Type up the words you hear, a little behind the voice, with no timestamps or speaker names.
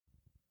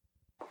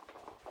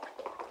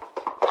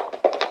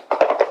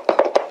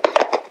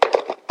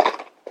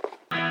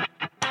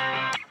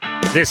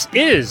This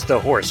is the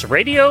Horse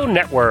Radio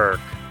Network.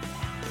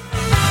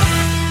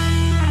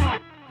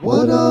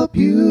 What a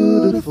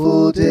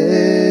beautiful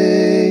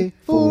day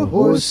for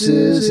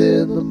horses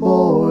in the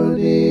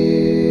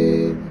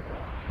morning.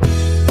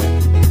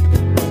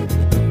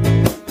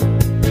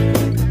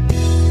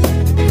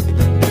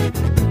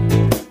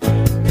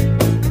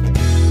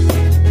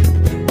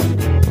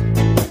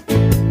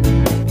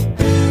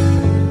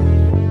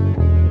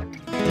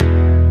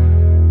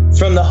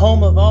 From the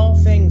home of all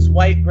things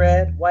white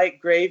bread, white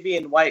gravy,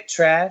 and white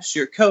trash,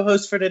 your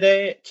co-host for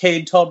today,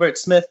 Cade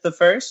Tolbert-Smith I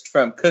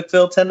from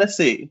Cookeville,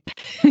 Tennessee.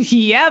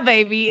 Yeah,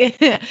 baby.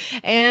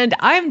 And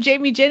I'm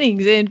Jamie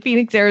Jennings in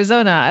Phoenix,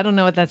 Arizona. I don't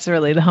know what that's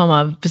really the home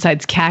of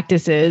besides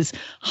cactuses,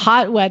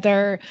 hot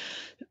weather,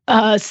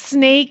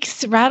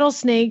 snakes,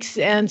 rattlesnakes,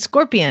 and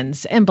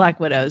scorpions, and black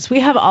widows. We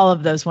have all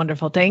of those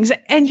wonderful things.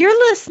 And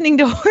you're listening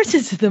to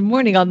Horses in the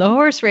Morning on the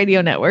Horse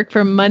Radio Network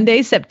for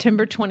Monday,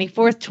 September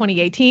 24th,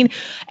 2018,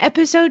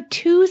 episode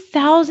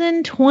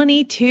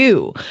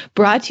 2022,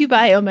 brought to you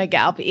by Omega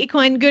Alpha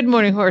Equine. Good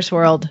morning, Horse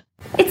World.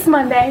 It's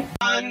Monday.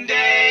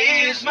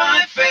 Monday is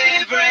my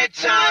favorite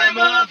time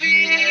of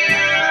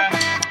year.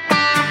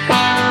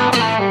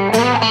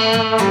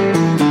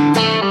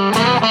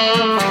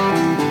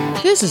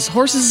 This is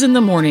Horses in the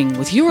Morning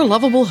with your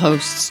lovable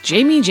hosts,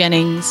 Jamie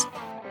Jennings.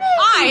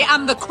 I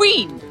am the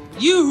Queen.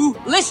 You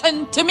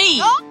listen to me.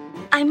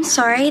 I'm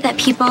sorry that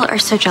people are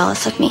so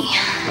jealous of me,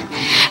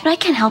 but I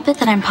can't help it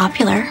that I'm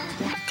popular.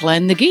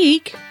 Glenn the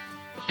Geek.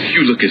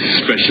 You look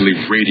especially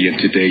radiant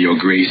today, Your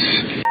Grace.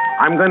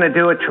 I'm going to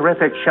do a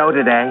terrific show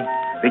today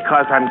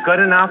because I'm good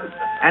enough,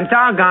 and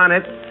doggone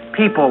it,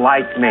 people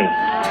like me.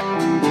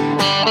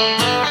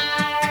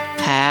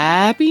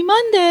 Happy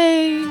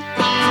Monday.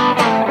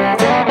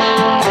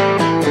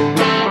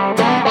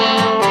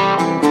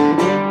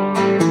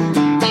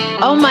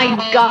 Oh my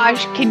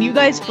gosh, can you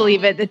guys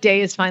believe it? The day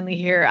is finally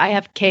here. I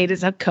have Cade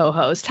as a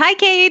co-host. Hi,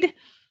 Cade.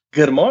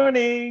 Good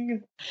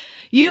morning.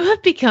 You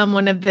have become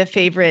one of the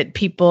favorite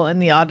people in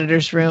the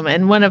auditor's room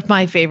and one of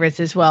my favorites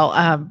as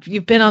well.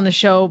 You've been on the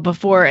show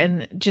before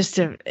and just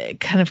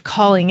kind of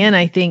calling in,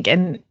 I think,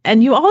 and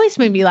you always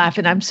make me laugh,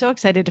 and I'm so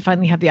excited to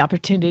finally have the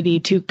opportunity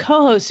to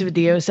co-host with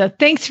you. So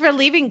thanks for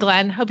leaving,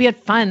 Glenn. Hope you had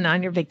fun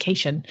on your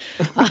vacation.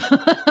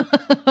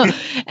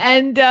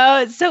 And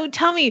so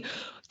tell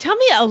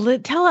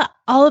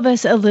all of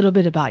us a little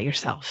bit about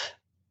yourself.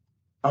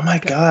 Oh my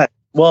God.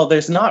 Well,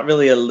 there's not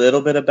really a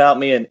little bit about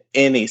me in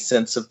any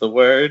sense of the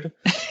word.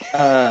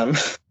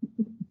 Let's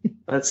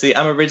see.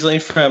 I'm originally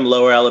from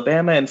Lower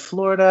Alabama and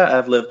Florida.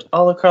 I've lived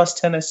all across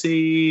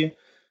Tennessee.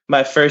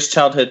 My first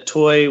childhood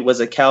toy was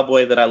a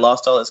cowboy that I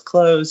lost all his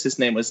clothes. His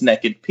name was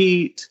Naked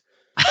Pete.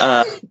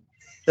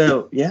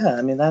 So yeah,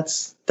 I mean,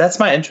 that's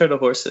my intro to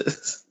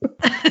horses.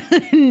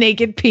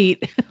 Naked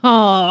Pete.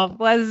 Oh,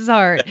 bless his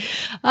heart.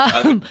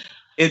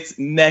 It's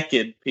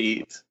Naked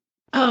Pete.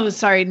 Oh,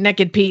 sorry,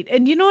 Naked Pete.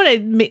 And you know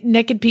what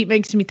Naked Pete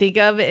makes me think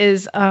of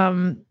is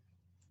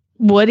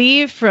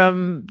Woody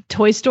from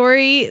Toy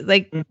Story.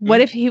 Like,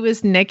 what if he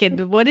was naked?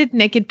 But what did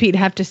Naked Pete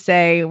have to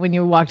say when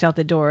you walked out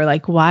the door?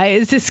 Like, why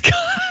is this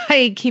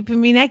guy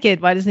keeping me naked?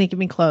 Why doesn't he give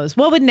me clothes?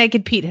 What would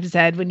Naked Pete have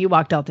said when you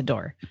walked out the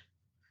door?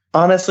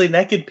 Honestly,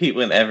 Naked Pete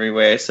went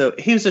everywhere. So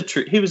he was a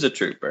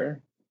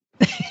trooper.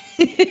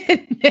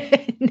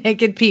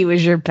 Naked Pete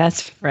was your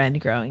best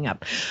friend growing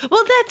up.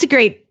 Well, that's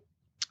great.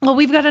 Well,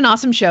 we've got an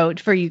awesome show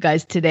for you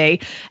guys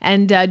today.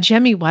 And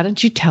Jemmy, why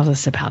don't you tell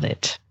us about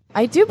it?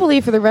 I do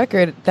believe, for the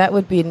record, that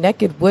would be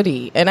Naked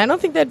Woody, and I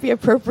don't think that'd be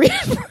appropriate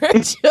for a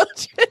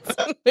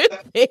children's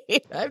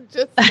movie. I'm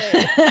just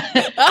saying.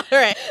 All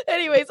right.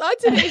 Anyways, on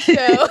today's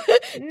show,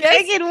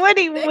 Naked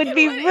Woody would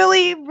be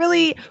really,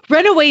 really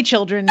runaway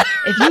children.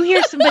 If you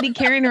hear somebody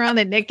carrying around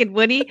a Naked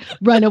Woody,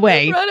 run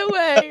away. Run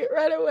away.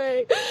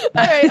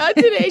 All right, on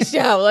today's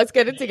show, let's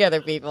get it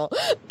together, people.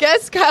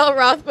 Guest Kyle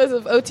Rothfuss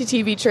of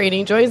OTTV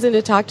Training joins in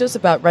to talk to us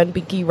about Run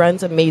Binky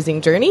Run's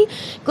amazing journey.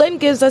 Glenn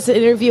gives us an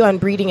interview on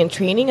breeding and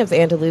training of the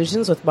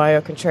Andalusians with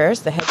Mario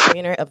Contreras, the head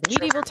trainer of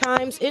Medieval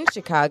Times in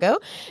Chicago.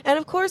 And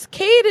of course,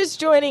 Cade is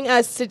joining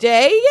us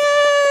today.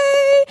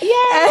 Yay!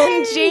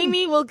 And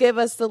Jamie will give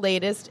us the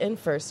latest in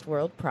first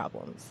world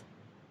problems.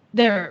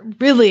 They're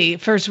really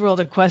first world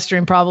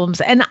equestrian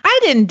problems. And I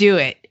didn't do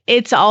it.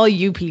 It's all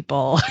you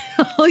people,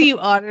 all you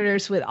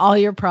auditors with all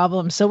your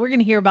problems. So we're going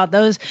to hear about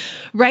those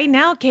right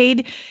now.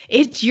 Cade,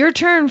 it's your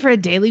turn for a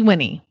daily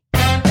Winnie.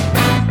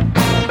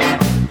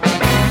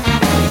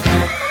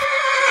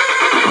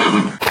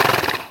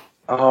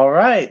 All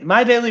right.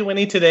 My daily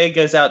Winnie today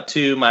goes out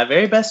to my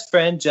very best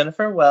friend,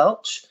 Jennifer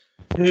Welch,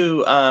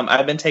 who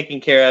I've been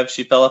taking care of.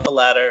 She fell off a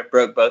ladder,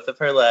 broke both of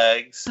her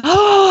legs.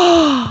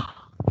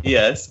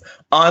 Yes.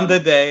 On the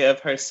day of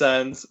her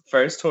son's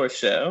first horse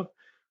show.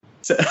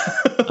 So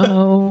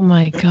oh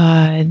my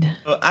God.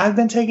 So I've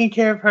been taking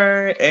care of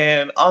her,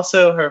 and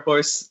also her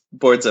horse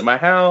boards at my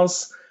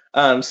house.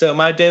 So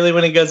my daily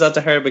Winnie goes out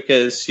to her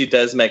because she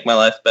does make my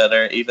life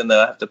better, even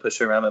though I have to push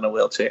her around in a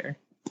wheelchair.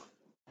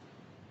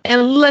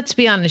 And let's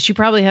be honest, you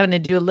probably having to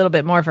do a little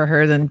bit more for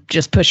her than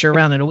just push her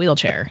around in a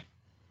wheelchair.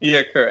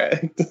 You're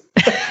correct.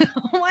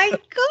 Oh my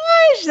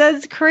gosh,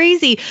 that's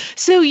crazy.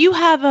 So you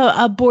have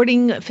a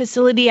boarding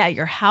facility at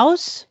your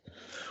house?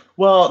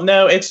 Well,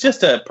 no, it's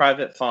just a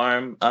private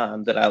farm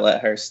that I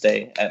let her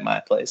stay at my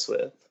place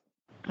with.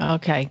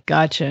 Okay,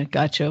 gotcha.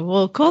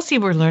 Well, cool. See,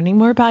 we're learning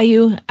more about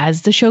you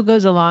as the show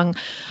goes along.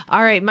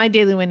 All right, my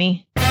Daily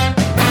Winnie.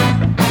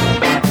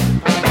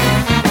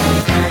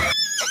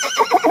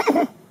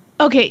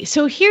 Okay,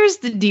 so here's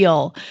the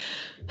deal.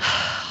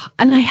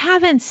 And I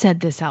haven't said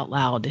this out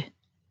loud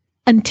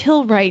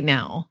until right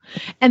now.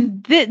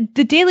 And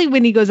the Daily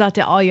Winnie goes out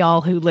to all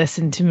y'all who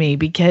listen to me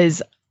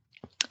because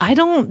I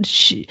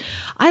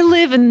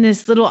live in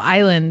this little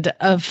island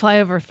of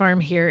Flyover Farm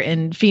here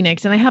in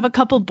Phoenix, and I have a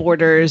couple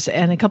boarders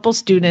and a couple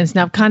students, and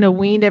I've kind of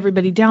weaned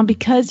everybody down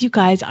because, you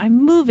guys,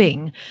 I'm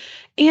moving.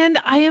 And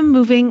I am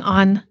moving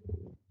on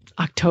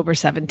October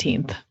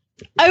 17th.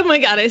 Oh my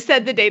God, I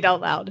said the date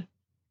out loud.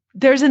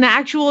 There's an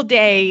actual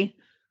day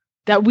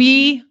that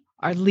we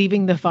are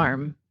leaving the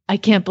farm. I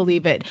can't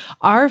believe it.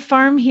 Our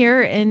farm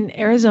here in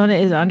Arizona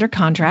is under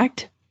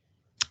contract.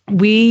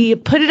 We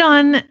put it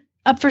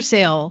up for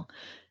sale.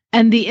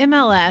 And the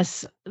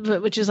MLS,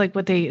 which is like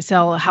what they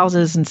sell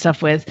houses and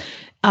stuff with,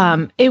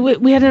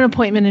 we had an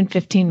appointment in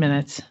 15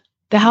 minutes.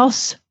 The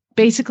house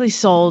basically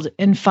sold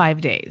in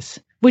 5 days,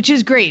 which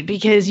is great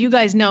because you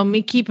guys know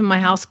me keeping my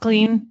house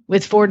clean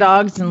with 4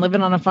 dogs and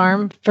living on a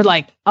farm for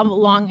like a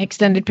long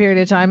extended period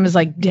of time is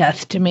like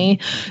death to me.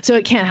 So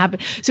it can't happen.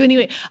 So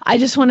anyway,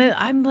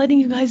 I'm letting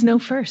you guys know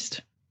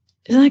first.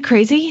 Isn't that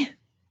crazy?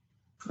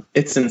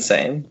 It's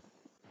insane.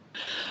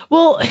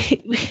 Well,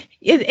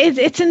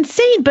 it's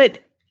insane, but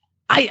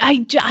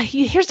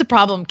here's the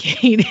problem,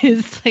 Kate,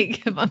 is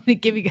like, if I'm going to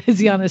give you guys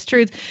the honest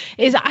truth,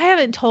 is I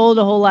haven't told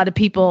a whole lot of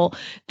people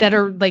that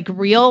are like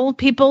real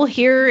people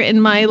here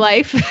in my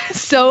life.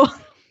 So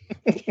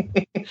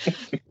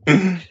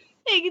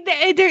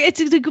it's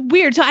like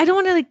weird. So I don't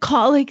want to like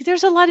call, like,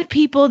 there's a lot of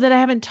people that I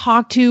haven't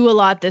talked to a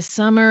lot this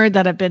summer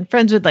that I've been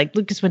friends with, like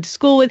Lucas went to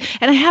school with,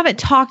 and I haven't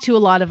talked to a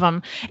lot of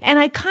them. And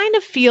I kind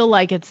of feel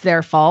like it's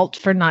their fault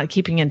for not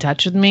keeping in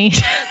touch with me.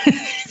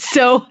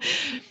 So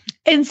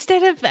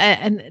instead of,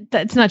 and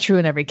that's not true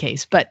in every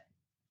case, but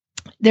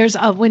there's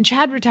when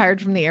Chad retired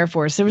from the Air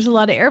Force, there was a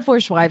lot of Air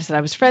Force wives that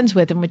I was friends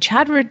with. And when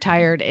Chad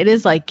retired, it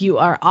is like you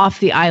are off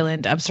the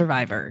island of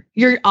Survivor.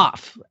 You're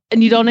off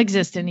and you don't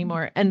exist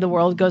anymore. And the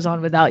world goes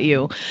on without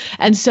you.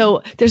 And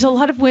so there's a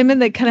lot of women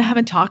that kind of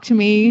haven't talked to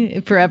me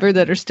forever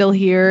that are still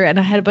here. And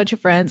I had a bunch of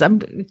friends.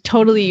 I'm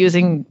totally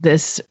using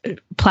this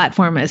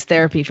platform as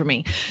therapy for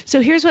me.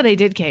 So here's what I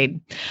did, Cade.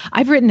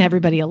 I've written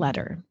everybody a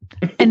letter.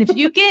 And if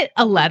you get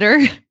a letter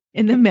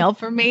in the mail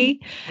for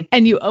me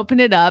and you open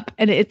it up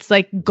and it's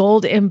like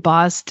gold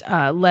embossed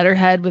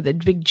letterhead with a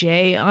big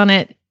J on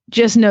it,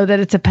 just know that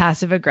it's a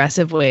passive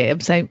aggressive way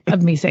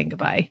of me saying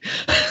goodbye.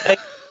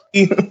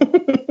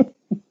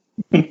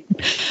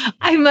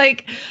 I'm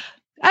like,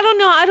 I don't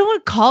know. I don't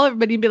want to call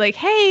everybody and be like,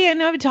 hey, I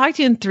know I haven't talked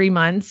to you in 3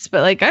 months,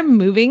 but like I'm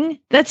moving.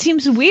 That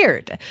seems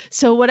weird.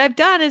 So what I've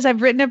done is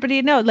I've written everybody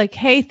a note like,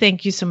 hey,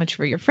 thank you so much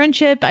for your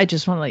friendship. I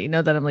just want to let you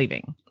know that I'm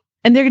leaving.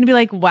 And they're going to be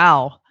like,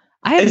 wow,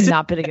 I have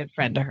not been a good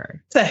friend to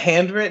her. It's a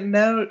handwritten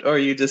note, or are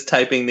you just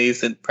typing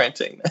these and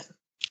printing them?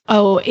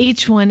 Oh,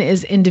 each one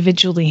is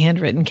individually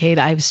handwritten, Kate.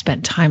 I've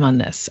spent time on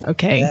this.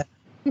 Okay. Yeah.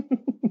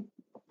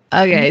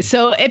 Okay.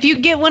 So if you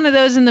get one of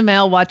those in the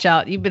mail, watch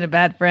out. You've been a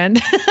bad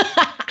friend.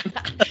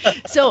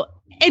 So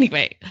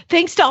anyway,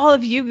 thanks to all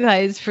of you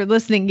guys for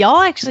listening.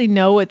 Y'all actually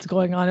know what's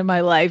going on in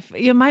my life.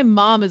 You know, my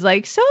mom is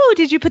like, so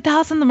did you put the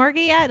house on the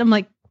market yet? I'm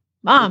like,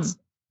 Mom,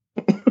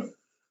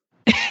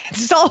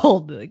 it's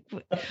sold. Like,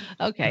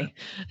 okay.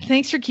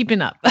 Thanks for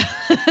keeping up.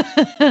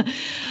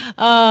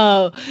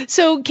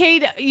 So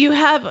Kate, you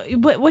have,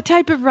 what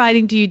type of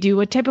riding do you do?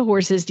 What type of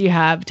horses do you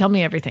have? Tell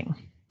me everything.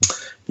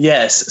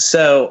 Yes.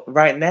 So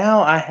right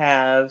now I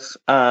have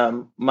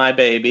my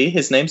baby.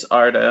 His name's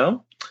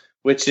Ardo,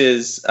 which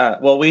is,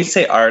 we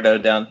say Ardo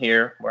down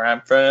here where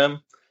I'm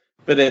from,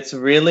 but it's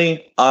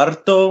really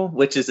Arto,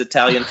 which is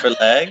Italian for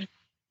leg.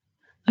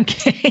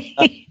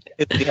 Okay.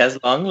 He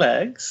has long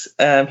legs.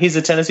 He's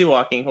a Tennessee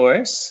walking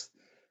horse.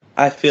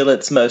 I feel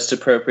it's most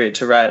appropriate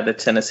to ride a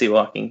Tennessee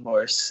walking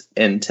horse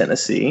in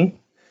Tennessee.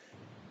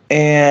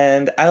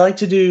 And I like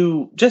to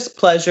do just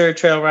pleasure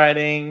trail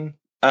riding.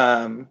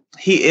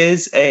 He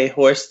is a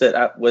horse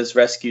that was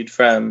rescued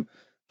from,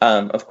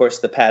 of course,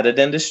 the padded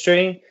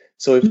industry.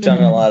 So we've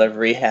done a lot of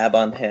rehab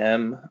on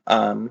him,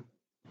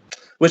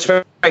 which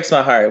breaks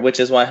my heart, which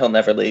is why he'll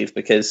never leave,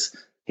 because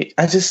he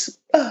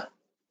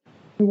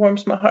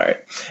warms my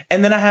heart.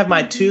 And then I have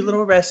my 2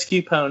 little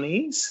rescue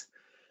ponies,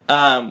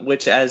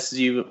 which, as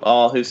you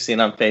all who've seen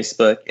on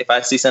Facebook, if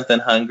I see something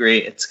hungry,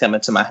 it's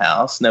coming to my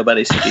house.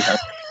 Nobody should be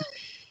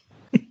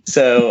hungry.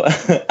 So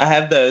I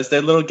have those.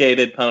 They're little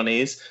gated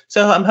ponies.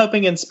 So I'm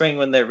hoping in spring,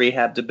 when they're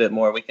rehabbed a bit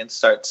more, we can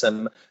start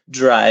some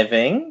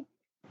driving.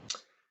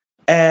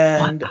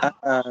 And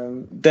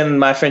then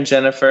my friend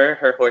Jennifer,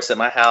 her horse at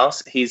my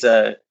house, he's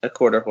a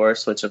quarter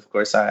horse, which of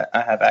course I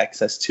have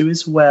access to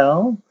as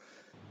well.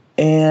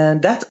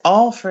 And that's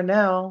all for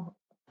now.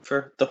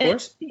 for the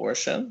horse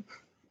portion.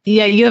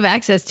 Yeah, you have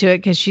access to it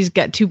because she's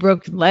got 2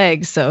 broken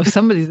legs, so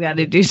somebody's got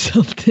to do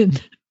something.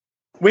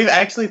 We've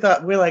actually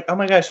thought, we're like, oh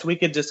my gosh, we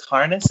could just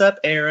harness up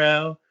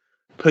Arrow,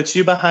 put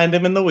you behind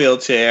him in the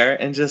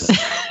wheelchair, and just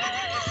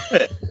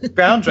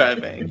ground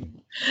driving.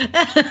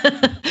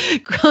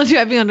 Ground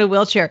driving on a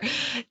wheelchair.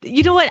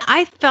 You know what?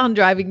 I found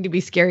driving to be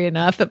scary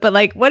enough, but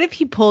like, what if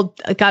he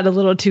got a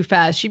little too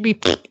fast? She'd be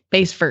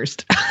face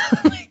first.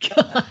 Oh my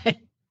God.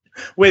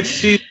 Which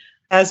she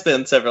has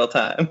been several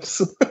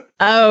times.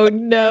 Oh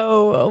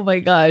no. Oh my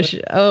gosh.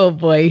 Oh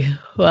boy.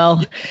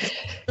 Well,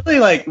 really,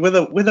 like with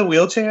a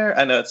wheelchair,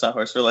 I know it's not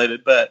horse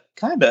related, but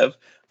kind of.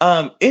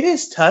 It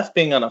is tough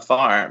being on a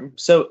farm.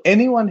 So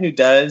anyone who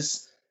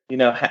does,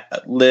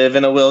 live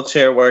in a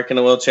wheelchair, work in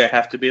a wheelchair,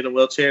 have to be in a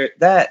wheelchair,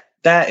 that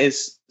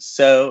is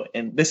so,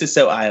 and this is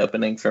so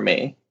eye-opening for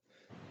me.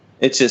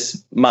 It's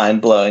just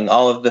mind-blowing,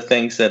 all of the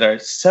things that are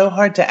so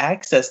hard to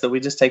access that we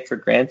just take for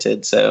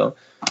granted. So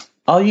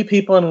all you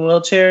people in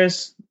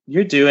wheelchairs,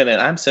 you're doing it.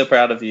 I'm so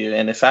proud of you.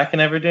 And if I can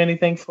ever do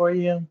anything for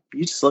you,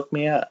 you just look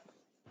me up.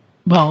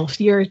 Well,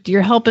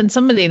 you're helping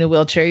somebody in a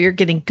wheelchair. You're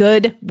getting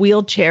good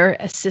wheelchair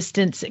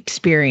assistance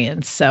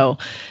experience. So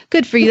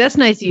good for you. That's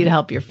nice of you to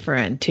help your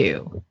friend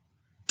too.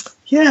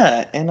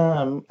 Yeah, and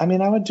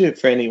I would do it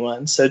for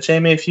anyone. So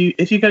Jamie, if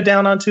you go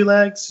down on 2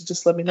 legs,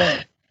 just let me know.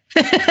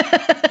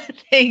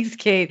 Thanks,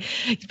 Kate.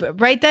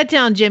 Write that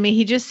down, Jimmy.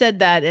 He just said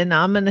that, and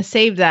I'm going to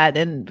save that,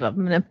 and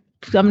I'm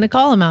going to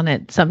call him on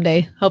it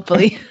someday.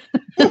 Hopefully,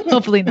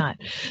 hopefully not.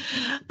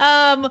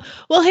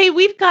 Well, hey,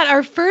 we've got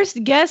our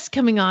first guest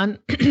coming on,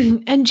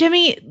 and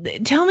Jimmy,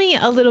 tell me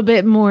a little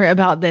bit more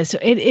about this.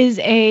 It is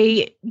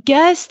a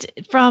guest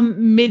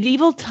from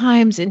Medieval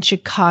Times in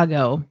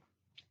Chicago,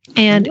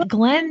 and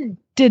Glenn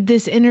did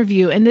this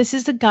interview, and this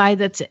is a guy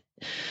that's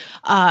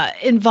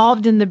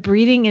involved in the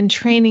breeding and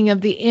training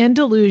of the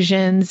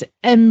Andalusians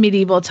and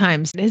Medieval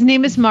Times. His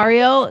name is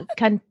Mario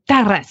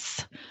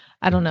Cantaras.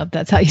 I don't know if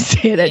that's how you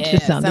say it. It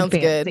just sounds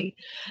fancy.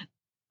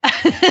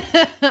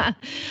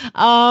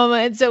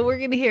 And so we're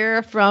going to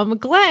hear from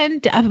Glenn.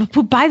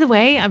 By the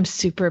way, I'm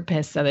super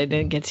pissed that I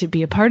didn't get to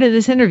be a part of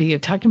this interview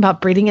talking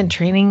about breeding and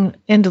training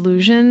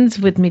Andalusians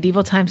with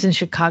Medieval Times in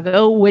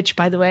Chicago, which,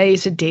 by the way,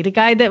 is a data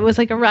guide that was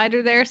like a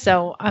rider there.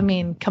 So, I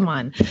mean, come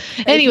on.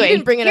 Anyway, you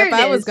didn't bring it up.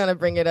 I was going to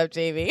bring it up,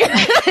 JV.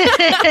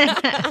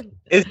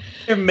 Is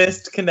your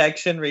missed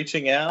connection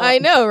reaching out? I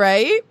know,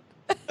 right?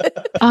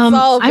 It's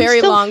all a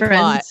very long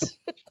plot.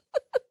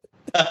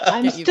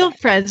 I'm still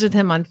friends with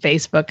him on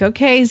Facebook.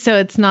 Okay, so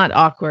it's not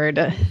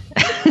awkward.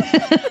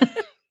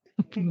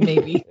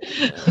 Maybe.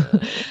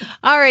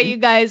 All right, you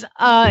guys.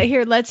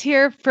 Here, let's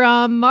hear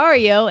from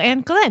Mario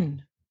and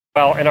Glenn.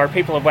 Well, in our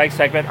People of Wag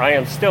segment, I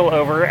am still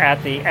over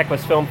at the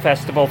Equus Film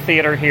Festival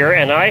Theater here,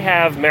 and I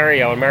have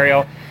Mario. And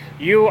Mario,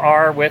 you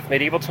are with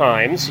Medieval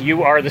Times.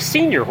 You are the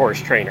senior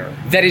horse trainer.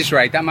 That is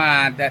right.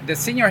 I'm the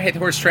senior head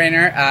horse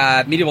trainer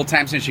at Medieval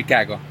Times in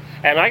Chicago.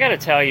 And I got to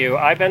tell you,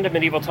 I've been to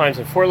Medieval Times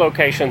in 4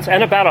 locations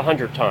and about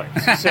 100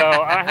 times. So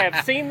I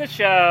have seen the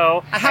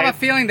show. I have a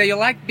feeling that you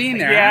like being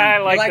there. Yeah,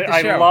 huh?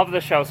 I love the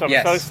show. So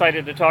I'm so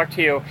excited to talk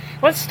to you.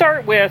 Let's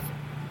start with,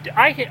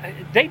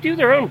 they do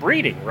their own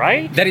breeding,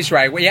 right? That is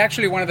right. We're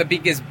actually one of the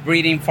biggest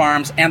breeding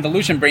farms,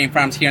 Andalusian breeding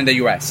farms here in the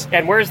U.S.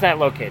 And where's that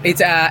located?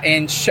 It's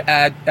in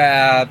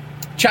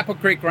Chapel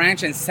Creek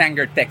Ranch in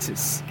Sanger,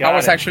 Texas. I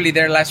was actually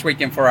there last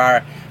weekend for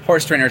our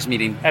horse trainers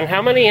meeting. And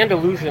how many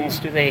Andalusians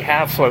do they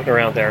have floating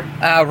around there?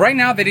 Right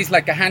now, there is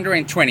like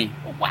 120.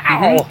 Wow.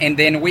 Mm-hmm. And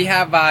then we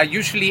have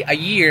usually a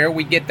year,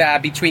 we get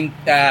between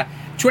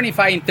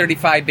 25 and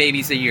 35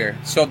 babies a year.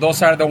 So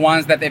those are the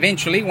ones that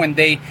eventually, when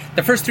the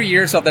first 3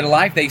 years of their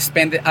life, they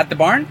spend it at the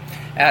barn,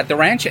 at the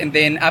ranch. And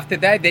then after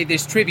that, they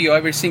distribute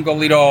every single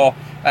little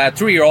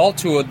 3-year-old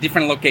to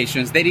different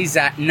locations. There is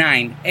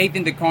 9, 8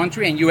 in the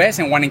country in U.S.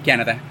 and 1 in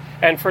Canada.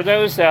 And for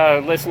those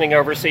listening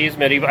overseas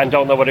and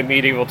don't know what a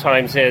Medieval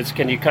Times is,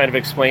 can you kind of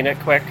explain it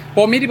quick?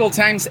 Well, Medieval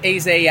Times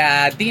is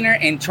a dinner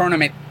and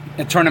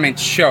tournament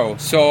show.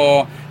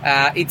 So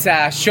it's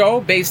a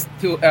show based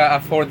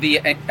on the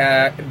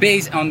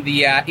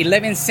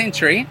 11th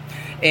century.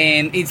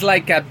 And it's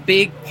like a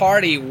big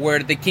party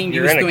where the king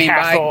used to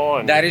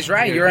invite. That is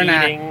right. You're in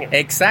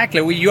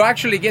exactly. You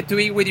actually get to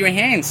eat with your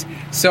hands.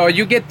 So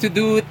you get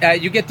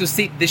to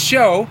see the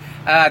show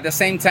at the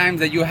same time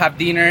that you have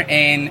dinner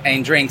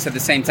and drinks at the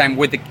same time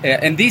with the.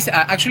 And this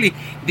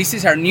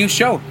is our new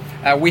show.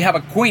 We have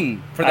a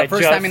queen for the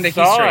first time in the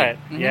history.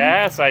 Mm-hmm.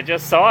 Yes, I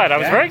just saw it. I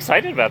was very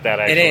excited about that,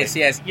 actually. It is,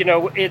 yes. You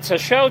know, it's a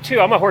show,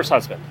 too. I'm a horse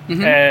husband.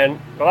 Mm-hmm. And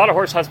a lot of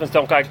horse husbands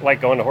don't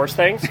like going to horse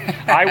things.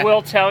 I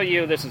will tell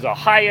you, this is a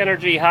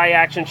high-energy,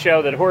 high-action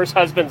show that horse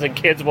husbands and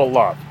kids will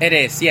love. It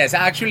is, yes.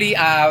 Actually,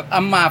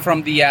 I'm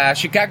from the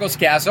Chicago's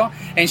castle.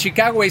 And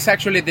Chicago is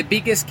actually the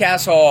biggest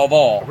castle of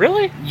all.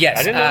 Really? Yes.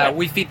 I didn't know that.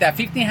 We feed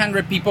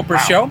 1,500 people per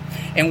show.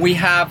 And we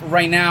have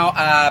right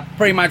now,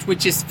 pretty much, we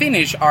just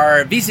finished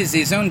our busy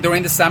season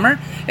during the summer.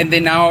 And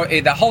then now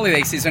the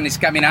holiday season is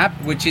coming up,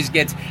 which is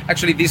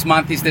actually this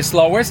month is the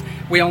slowest.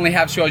 We only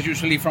have shows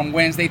usually from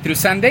Wednesday through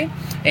Sunday.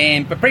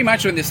 But pretty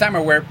much during the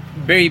summer, we're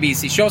very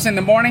busy. Shows in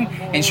the morning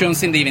and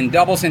shows in the evening,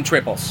 doubles and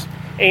triples.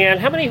 And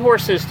how many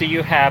horses do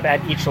you have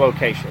at each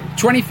location?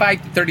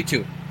 25 to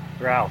 32.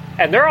 Wow.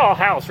 And they're all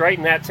housed right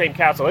in that same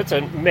castle. It's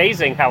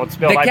amazing how it's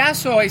built. The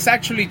castle is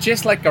actually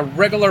just like a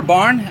regular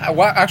barn,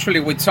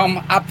 actually with some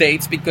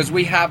updates, because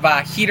we have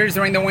heaters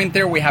during the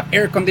winter, we have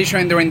air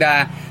conditioning during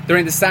the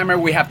summer,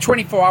 we have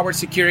 24-hour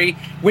security,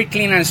 we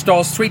clean and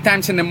stalls 3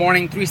 times in the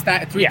morning, three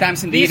times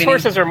in the evening. These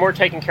horses are more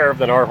taken care of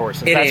than our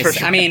horses. It that's is. For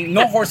sure. I mean,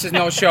 no horses,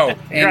 no show.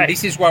 And right.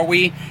 This is why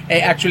we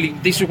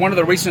this is one of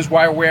the reasons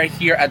why we're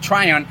here at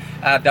Tryon,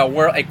 the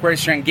World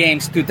Equestrian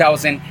Games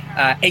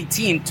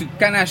 2018, to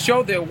kind of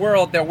show the world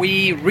that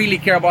we really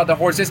care about the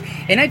horses.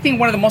 And I think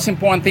one of the most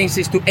important things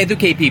is to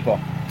educate people,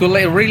 to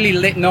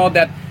really know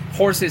that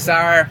horses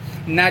are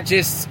not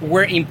just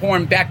were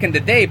important back in the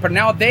day, but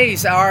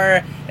nowadays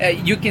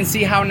you can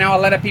see how now a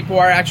lot of people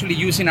are actually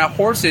using our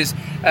horses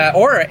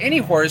or any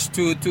horse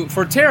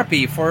for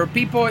therapy. For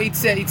people,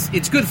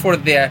 it's good for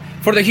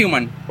the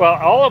human. Well,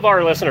 all of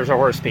our listeners are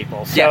horse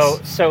people,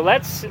 Yes. So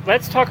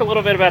let's talk a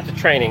little bit about the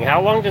training.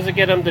 How long does it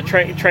get them to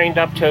trained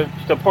up to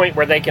the point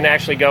where they can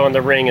actually go in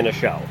the ring in a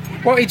show?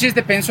 Well, it just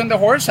depends on the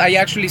horse. I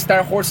actually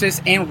start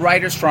horses and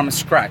riders from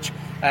scratch.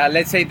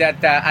 Let's say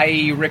that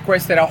I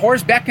requested a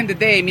horse back in the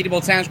day,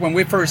 medieval times, when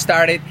we first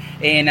started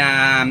in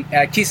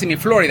Kissimmee,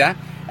 Florida,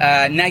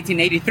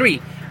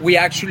 1983. We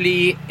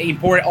actually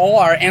imported all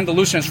our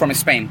Andalusians from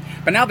Spain.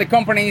 But now the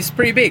company is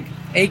pretty big.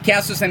 8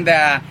 castles in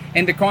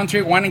the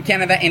country, 1 in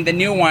Canada, and the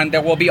new one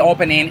that will be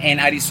opening in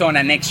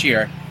Arizona next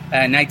year,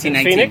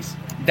 1919. Phoenix?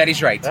 That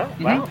is right. Oh,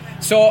 wow.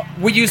 So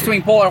we used to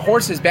import our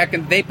horses back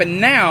in the day, but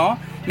now,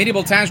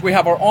 medieval times, we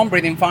have our own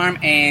breeding farm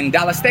in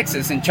Dallas,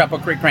 Texas, in Chapel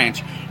Creek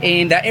Ranch.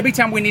 And every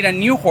time we need a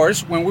new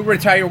horse, when we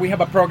retire, we have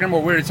a program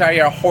where we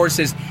retire our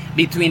horses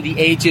between the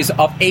ages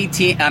of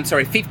 15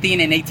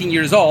 and 18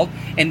 years old,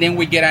 and then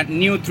we get a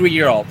new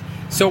 3-year-old.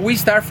 So we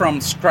start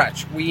from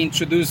scratch. We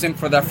introduce them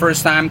for the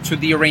first time to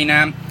the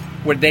arena,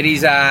 where there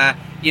is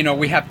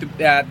we have to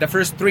the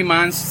first 3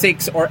 months,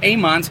 6 or 8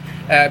 months,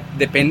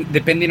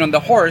 depending on the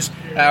horse.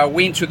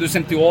 We introduce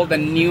them to all the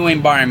new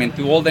environment,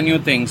 to all the new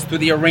things, to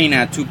the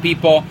arena, to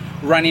people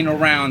running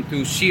around,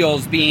 to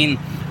shields being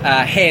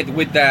hid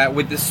with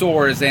the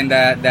swords and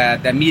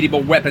the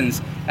medieval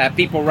weapons,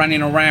 people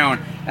running around,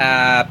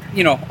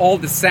 all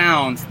the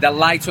sounds, the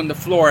lights on the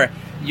floor.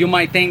 You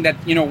might think that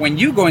when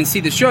you go and see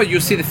the show, you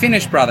see the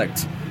finished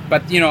product,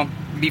 but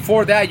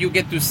before that you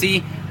get to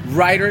see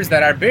riders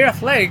that are very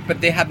athletic, but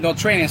they have no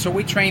training. So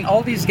we train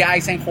all these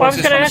guys and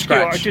horses from scratch. I was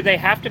going to ask you, do they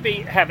have to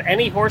have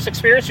any horse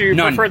experience, or you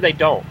prefer they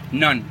don't?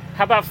 None.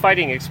 How about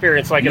fighting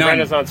experience, like at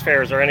Renaissance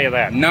fairs or any of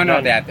that? None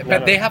of that.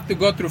 But they have to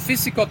go through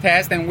physical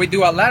tests, and we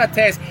do a lot of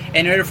tests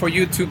in order for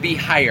you to be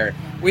hired.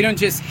 We don't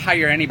just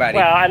hire anybody.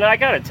 Well, and I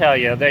got to tell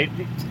you,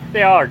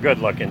 they all are good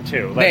looking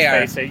too.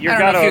 Let's face it. I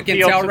don't know if you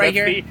can tell right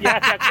here. Yeah,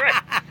 that's right.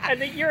 And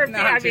the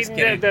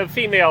European, the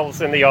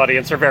females in the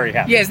audience are very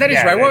happy. Yes, that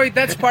is right. Well,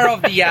 that's part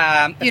of the,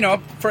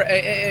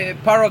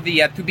 part of the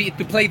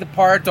to play the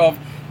part of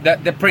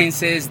the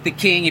princess, the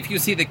king. If you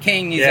see the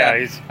king, he's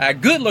a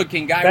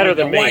good-looking guy with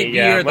the white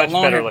beard, the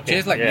long hair.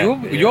 Just like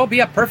you'll be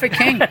a perfect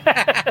king.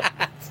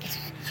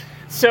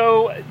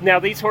 So now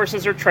these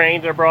horses are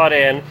trained, they're brought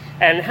in,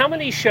 and how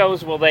many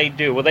shows will they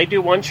do? Will they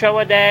do 1 show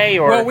a day?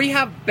 Or well, we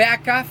have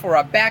backup for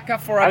a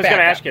backup for a backup. I was going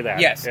to ask you that.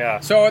 Yes. Yeah.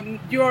 So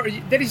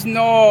there is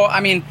no,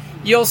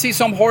 you'll see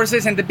some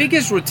horses, and the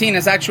biggest routine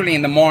is actually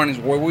in the mornings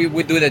where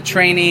we do the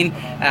training,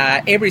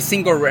 every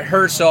single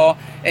rehearsal.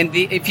 And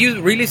if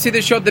you really see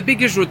the show, the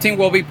biggest routine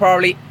will be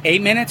probably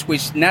 8 minutes,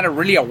 which is not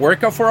really a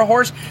workout for a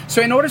horse.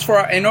 So in order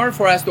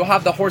for us to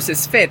have the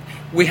horses fit,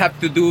 we have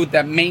to do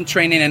the main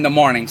training in the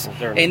mornings.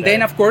 And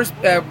then, of course,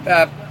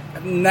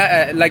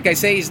 like I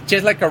say, it's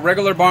just like a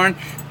regular barn.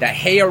 The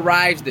hay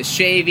arrives, the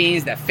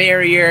shavings, the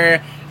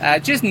farrier,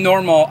 just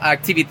normal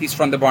activities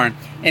from the barn.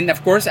 And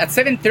of course, at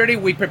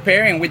 7:30 we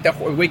prepare and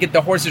we get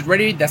the horses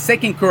ready. The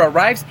second crew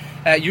arrives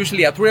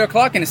usually at 3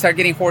 o'clock and start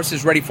getting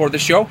horses ready for the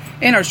show.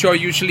 And our show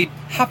usually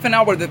half an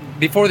hour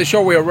before the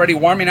show, we're already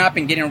warming up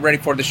and getting ready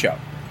for the show.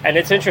 And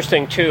it's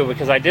interesting, too,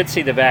 because I did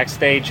see the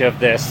backstage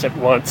of this at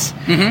once,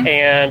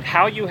 and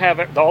how you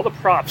have all the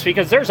props,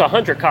 because there's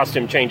 100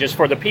 costume changes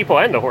for the people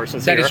and the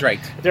horses That here. is right.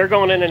 They're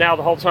going in and out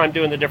the whole time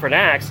doing the different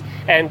acts,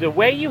 and the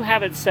way you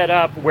have it set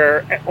up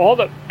where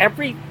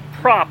every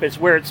prop is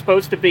where it's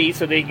supposed to be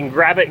so that you can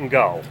grab it and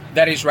go.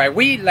 That is right.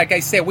 Like I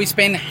said, we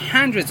spend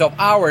hundreds of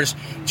hours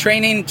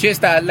training.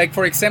 Just like,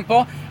 for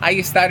example, I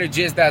started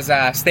just as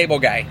a stable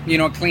guy,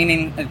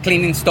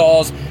 cleaning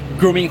stalls,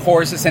 grooming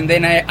horses, and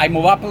then I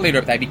move up a little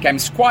bit. I became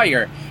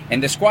squire,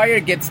 and the squire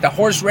gets the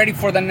horse ready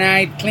for the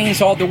night,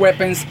 cleans all the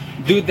weapons,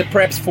 do the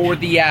preps for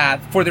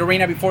the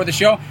arena before the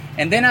show.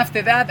 And then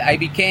after that,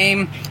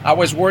 I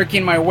was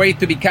working my way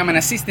to become an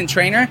assistant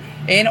trainer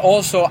and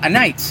also a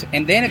knight.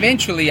 And then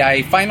eventually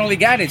I finally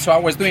got it. So I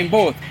was doing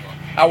both.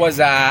 I was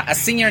a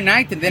senior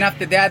knight, and then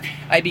after that,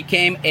 I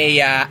became a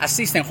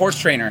assistant horse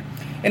trainer.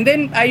 And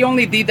then I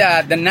only did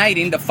the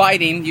knighting, the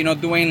fighting,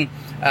 doing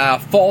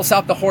falls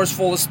off the horse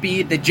full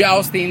speed, the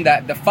jousting,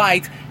 the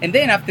fight. And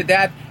then after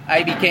that,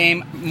 I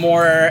became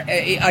more,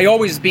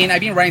 I've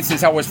been riding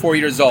since I was 4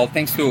 years old,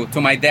 thanks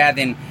to my dad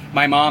and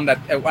my mom, that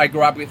I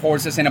grew up with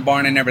horses in a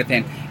barn and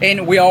everything.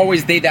 And we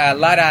always did a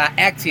lot of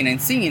acting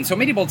and singing. So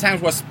medieval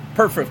times was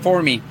perfect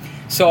for me.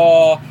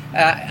 So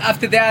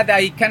after that,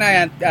 I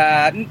kind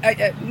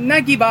of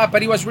not give up,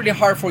 but it was really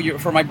hard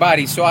for my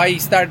body. So I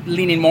started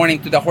leaning more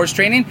into the horse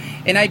training,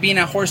 and I've been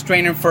a horse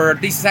trainer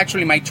this is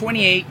actually my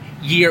 28th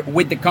year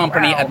with the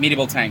company at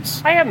Medieval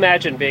Times. I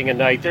imagine being a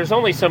knight, there's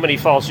only so many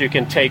falls you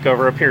can take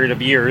over a period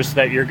of years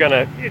that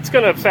it's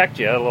gonna affect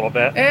you a little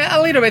bit.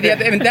 A little bit, yeah.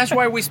 I mean, that's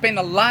why we spend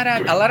a lot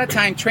of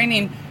time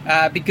training,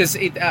 because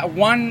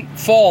one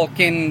fall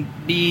can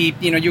be,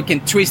 you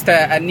can twist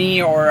a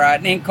knee or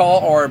an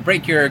ankle or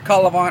break your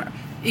collarbone.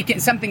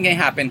 Something can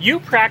happen. You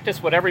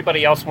practice what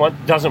everybody else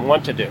doesn't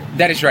want to do.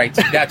 That is right.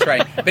 That's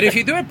right. But if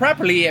you do it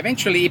properly,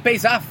 eventually it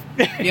pays off.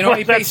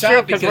 It pays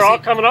off because we're all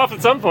coming off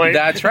at some point.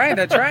 That's right.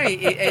 That's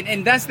right.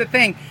 And that's the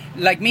thing.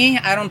 Like me,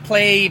 I don't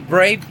play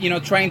brave.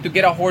 Trying to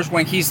get a horse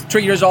when he's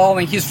 3 years old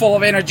and he's full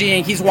of energy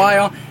and he's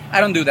wild.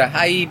 I don't do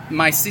that.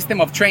 My system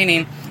of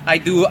training, I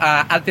do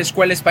Alta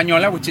Escuela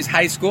Española, which is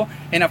high school,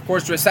 and of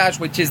course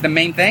dressage, which is the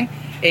main thing.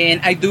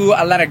 And I do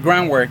a lot of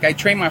groundwork. I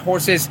train my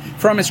horses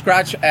from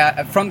scratch,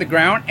 from the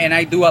ground, and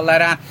I do a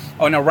lot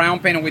on a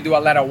round pen. We do a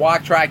lot of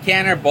walk, try,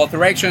 canter, both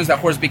directions. The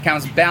horse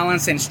becomes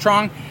balanced and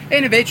strong.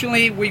 And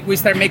eventually, we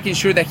start making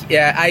sure that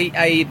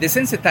I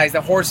desensitize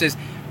the horses,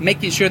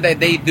 making sure that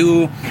they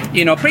do,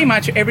 pretty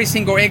much every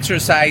single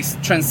exercise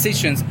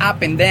transitions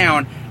up and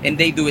down, and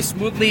they do it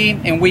smoothly.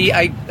 And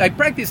I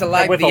practice a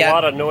lot with a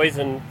lot of noise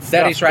and stuff.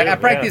 That is right. Too, I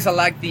practice a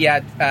lot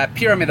the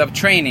pyramid of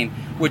training,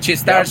 which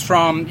starts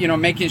from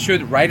making sure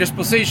the rider's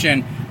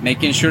position,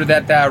 making sure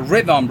that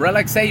rhythm,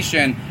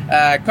 relaxation,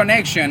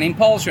 connection,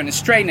 impulsion,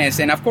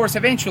 straightness, and of course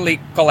eventually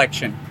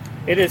collection.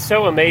 It is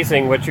so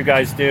amazing what you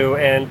guys do,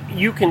 and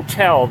you can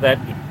tell that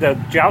the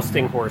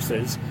jousting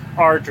horses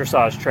are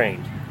dressage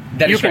trained.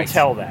 You can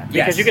tell that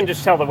because you can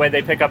just tell the way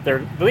they pick up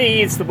their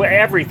leads,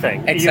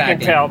 everything. Exactly. You can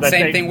tell that.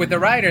 Same thing with the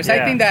riders. Yeah.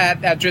 I think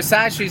that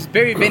dressage is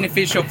very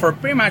beneficial for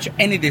pretty much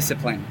any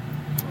discipline.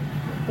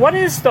 What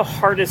is the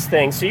hardest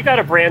thing? So you got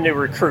a brand new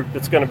recruit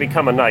that's going to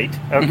become a knight,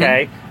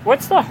 okay? Mm-hmm.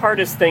 What's the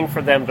hardest thing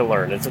for them to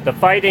learn? Is it the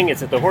fighting?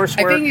 Is it the horse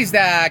work? I think it's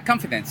the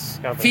confidence,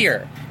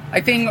 fear. I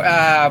think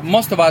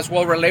most of us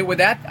will relate with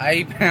that.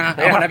 I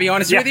want to be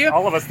honest with you.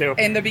 All of us do.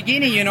 In the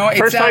beginning,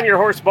 First time your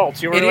horse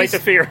bolts, you relate to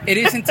fear. It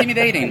is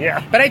intimidating.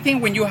 Yeah. But I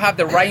think when you have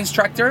the right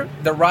instructor,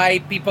 the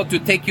right people to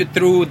take you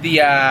through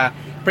the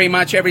pretty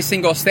much every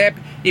single step,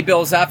 it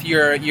builds up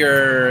your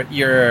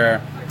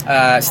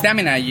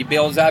stamina. It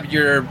builds up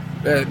your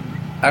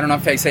I don't know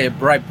if I say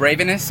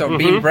braveness or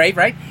being brave,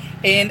 right?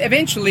 And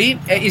eventually,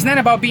 it's not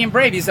about being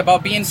brave, it's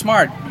about being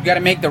smart. You got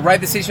to make the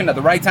right decision at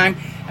the right time,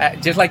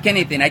 just like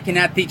anything. I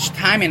cannot teach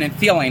timing and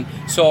feeling,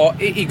 so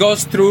it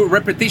goes through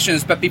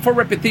repetitions. But before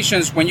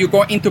repetitions, when you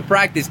go into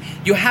practice,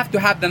 you have to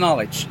have the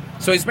knowledge.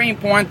 So it's very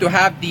important to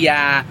have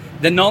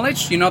the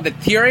knowledge, the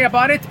theory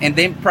about it, and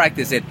then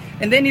practice it.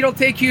 And then it'll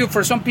take you,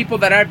 for some people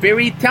that are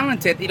very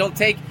talented, it'll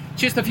take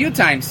just a few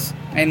times.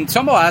 And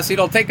some of us,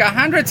 it'll take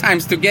 100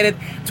 times to get it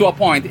to a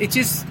point. It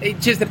just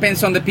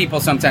depends on the people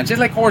sometimes. Just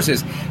like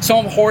horses.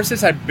 Some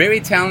horses are very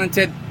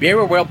talented,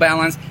 very well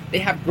balanced. They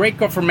have great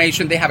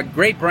conformation. They have a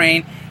great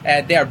brain.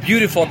 They are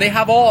beautiful. They're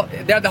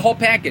the whole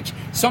package.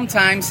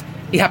 Sometimes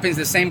it happens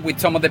the same with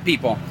some of the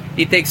people.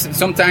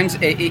 Sometimes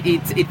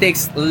it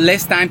takes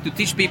less time to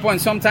teach people, and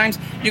sometimes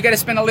you got to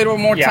spend a little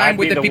more time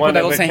with the people that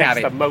doesn't have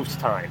it. The most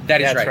time.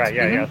 That's right.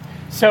 Yeah, mm-hmm.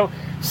 yeah.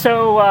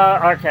 So,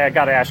 okay, I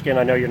got to ask you, and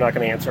I know you're not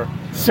going to answer.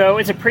 So,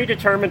 is it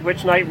predetermined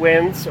which knight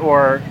wins,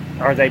 or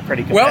are they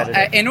pretty competitive?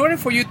 Well, in order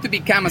for you to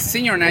become a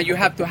senior knight, you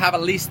have to have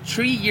at least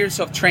 3 years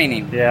of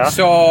training. Yeah.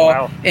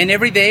 So, and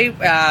every day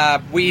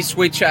we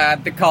switch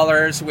the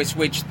colors, we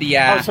switch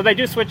the... so they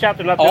do switch out,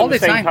 they're not doing the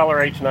same time.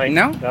 Color each night?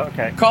 No. Oh,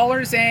 okay.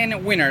 Colors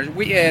and winners.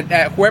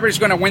 Whoever is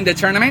going to win the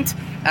tournament,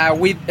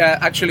 we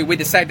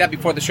decide that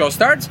before the show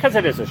starts. Because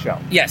it is a show.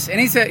 Yes, and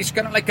it's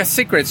kind of like a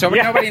secret, so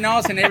nobody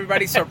knows and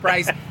everybody's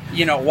surprised,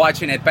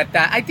 watching it. But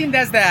I think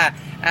that's the...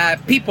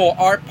 people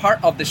are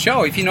part of the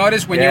show. If you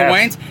notice when you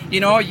went,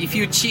 if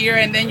you cheer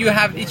and then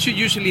it's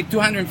usually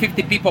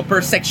 250 people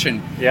per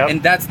section. Yep.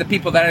 And that's the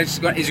people that is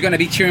going to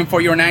be cheering for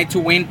your knight to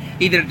win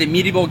either the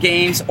medieval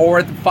games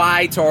or the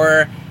fights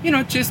or,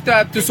 just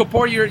to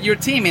support your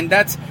team. And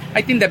that's,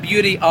 I think, the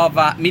beauty of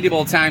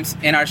medieval times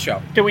in our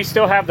show. Do we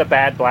still have the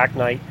bad black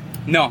knight?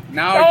 No,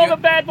 now the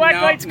bad black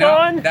night's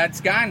gone. That's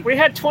gone. We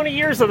had 20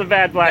 years of the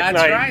bad black night.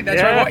 That's right. That's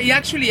right. Well,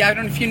 actually, I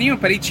don't know if you knew,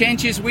 but it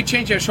changes. We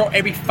change our show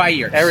every 5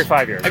 years. Every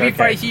 5 years. Every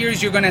 5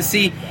 years, you're gonna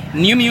see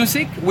new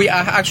music. We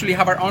actually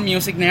have our own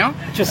music now.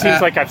 It just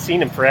seems like I've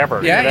seen him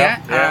forever.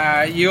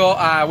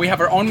 Yeah. We have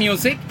our own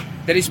music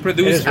that is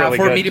produced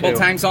for medieval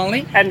times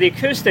only, and the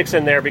acoustics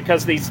in there,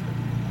 because these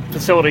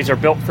facilities are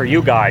built for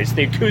you guys.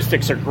 The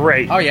acoustics are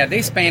great. Oh yeah,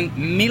 they spend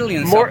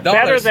millions of dollars.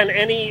 Better than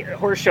any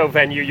horse show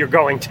venue you're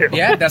going to.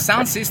 Yeah, the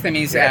sound system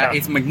is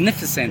it's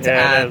magnificent.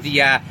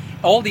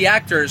 All the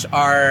actors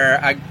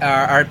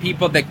are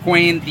people, the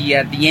Queen, the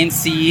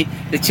MC,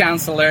 the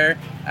Chancellor,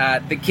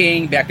 the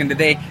King back in the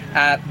day.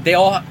 They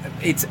all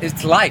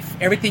it's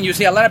live. Everything you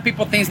see. A lot of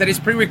people think that it's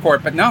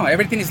pre-recorded, but no,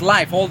 everything is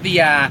live. All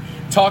the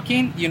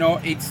talking,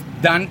 it's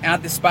done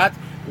at the spot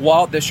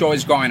while the show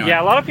is going on.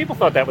 Yeah, a lot of people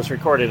thought that was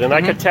recorded, and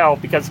I could tell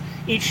because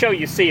each show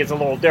you see is a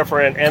little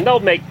different, and they'll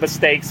make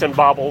mistakes and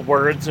bobble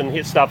words and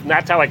his stuff, and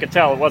that's how I could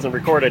tell it wasn't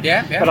recorded.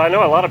 Yeah. But I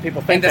know a lot of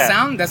people think that.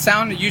 And the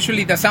sound,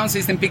 usually the sound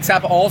system picks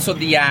up also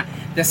the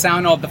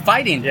sound of the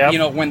fighting.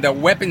 Yep. When the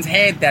weapons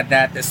hit,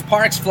 that the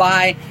sparks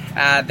fly,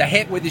 the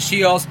hit with the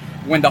shields.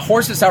 When the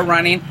horses are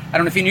running, I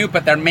don't know if you knew,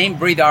 but their main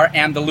breed are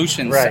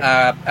Andalusians, right.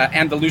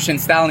 Andalusian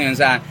stallions.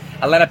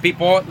 A lot of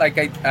people, like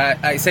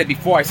I said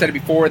before,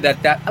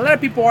 that a lot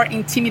of people are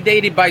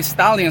intimidated by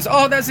stallions.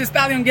 Oh, that's a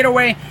stallion, get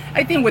away.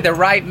 I think with the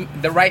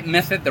right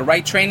method, the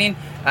right training,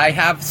 I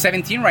have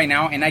 17 right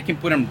now, and I can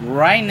put them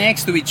right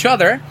next to each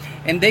other,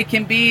 and they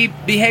can be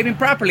behaving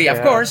properly. Yeah.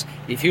 Of course,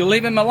 if you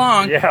leave them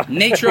alone,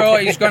 nature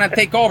is going to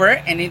take over,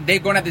 and they're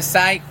going to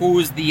decide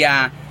who's the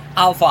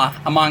alpha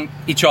among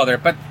each other.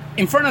 But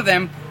in front of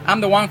them, I'm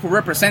the one who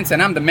represents,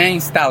 and I'm the main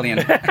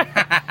stallion.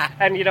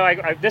 And,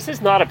 this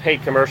is not a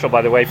paid commercial,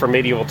 by the way, for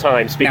Medieval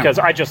Times, because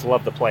I just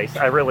love the place.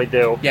 I really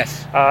do.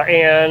 Yes.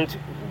 And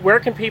where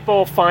can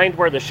people find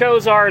where the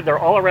shows are? They're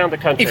all around the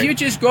country. If you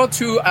just go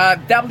to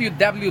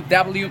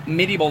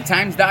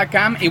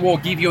www.medievaltimes.com, it will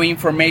give you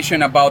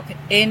information about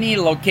any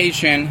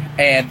location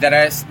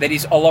that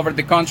is all over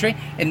the country.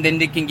 And then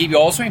they can give you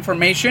also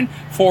information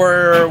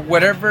for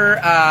whatever...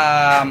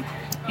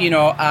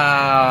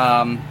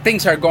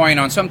 things are going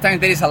on.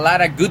 Sometimes there is a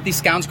lot of good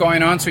discounts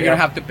going on, so you don't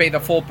have to pay the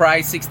full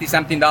price,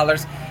 $60-something.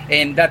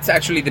 And that's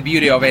actually the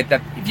beauty of it,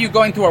 that if you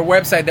go into our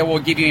website, they will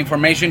give you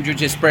information. You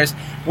just press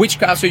which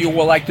castle you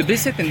would like to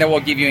visit, and they will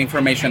give you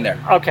information there.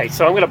 Okay,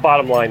 so I'm going to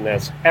bottom line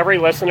this. Every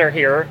listener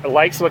here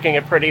likes looking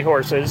at pretty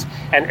horses,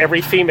 and every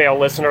female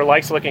listener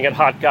likes looking at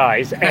hot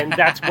guys, and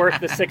that's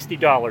worth the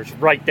 $60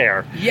 right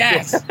there.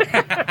 Yes!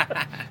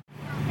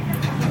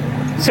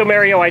 So,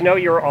 Mario, I know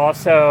you're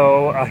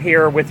also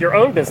here with your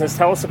own business.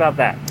 Tell us about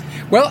that.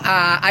 Well,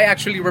 I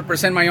actually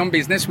represent my own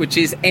business, which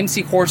is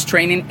MC Horse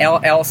Training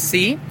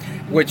LLC,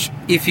 which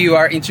if you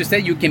are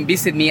interested, you can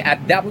visit me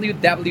at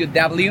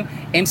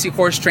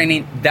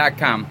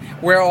www.mchorsetraining.com.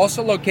 We're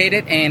also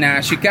located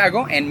in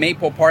Chicago and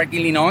Maple Park,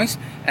 Illinois.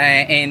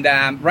 And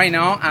right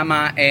now, I'm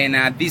in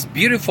this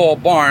beautiful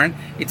barn.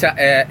 It's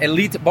an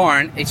elite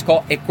barn. It's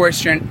called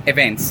Equestrian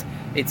Events.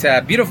 It's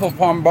a beautiful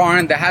farm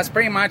barn that has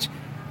pretty much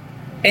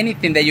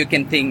anything that you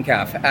can think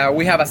of.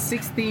 We have a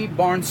 60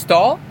 barn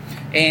stall,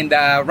 and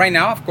right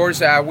now, of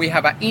course, we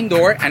have an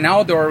indoor and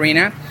outdoor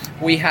arena.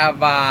 We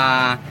have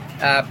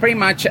pretty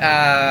much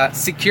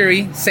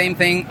security, same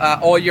thing,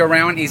 all year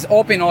round. Is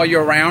open all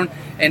year round,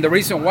 and the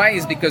reason why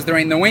is because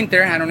during the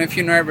winter, I don't know if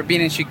you've ever been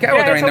in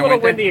Chicago during the winter. It's a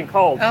little windy and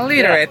cold. A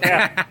little bit.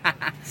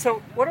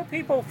 So, what do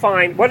people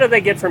find? What do they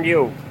get from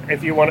you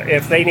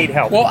if they need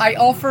help? Well, I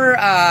offer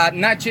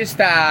not just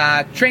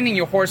training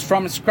your horse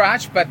from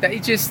scratch, but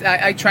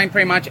I train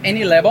pretty much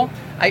any level.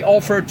 I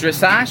offer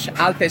dressage,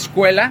 alta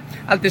escuela.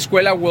 Alta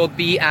escuela will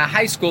be a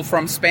high school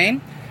from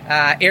Spain,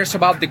 airs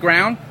above the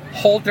ground,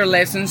 halter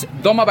lessons,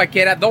 doma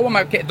vaquera.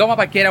 Doma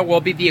vaquera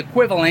will be the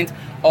equivalent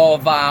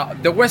of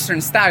the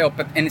Western style,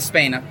 but in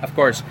Spain, of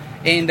course.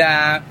 And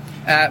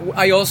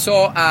I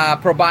also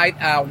provide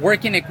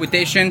working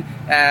equitation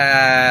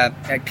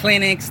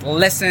clinics,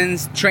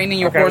 lessons, training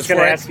your horse. I was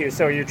going to ask you,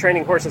 so you're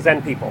training horses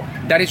and people?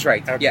 That is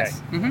right, okay.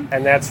 Yes. Mm-hmm.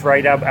 And that's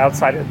right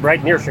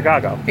right near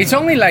Chicago? It's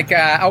only like,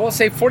 I will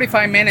say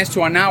 45 minutes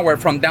to an hour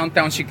from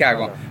downtown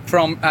Chicago. Okay.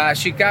 From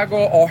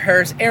Chicago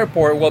O'Hare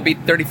Airport will be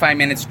 35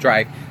 minutes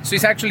drive. So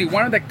it's actually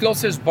one of the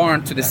closest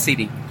barns to the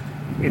city.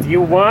 If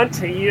you want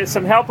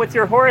some help with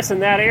your horse in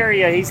that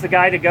area, he's the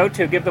guy to go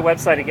to. Give the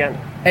website again.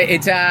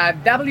 It's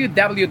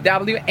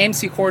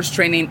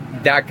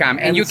www.mchorsetraining.com.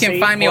 And you can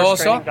find me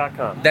also.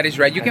 That is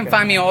right. You can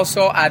find me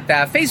also at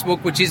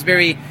Facebook, which is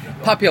very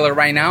popular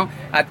right now,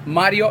 at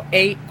Mario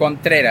A.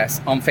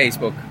 Contreras on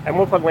Facebook. And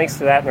we'll put links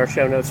to that in our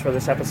show notes for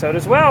this episode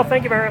as well.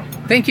 Thank you, Mario.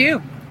 Thank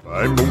you.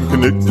 Thigh bone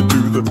connected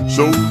to the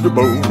shoulder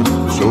bone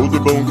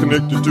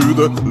connected to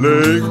the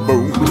leg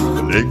bone,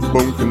 the leg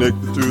bone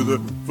connected to the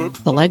foot.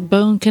 The leg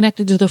bone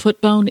connected to the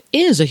foot bone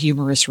is a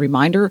humorous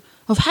reminder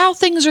of how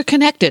things are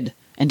connected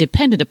and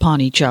dependent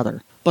upon each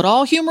other. But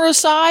all humor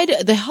aside,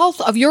 the health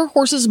of your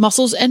horse's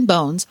muscles and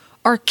bones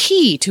are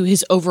key to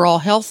his overall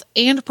health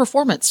and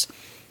performance.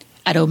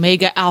 At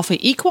Omega Alpha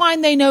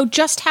Equine, they know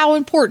just how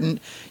important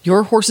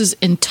your horse's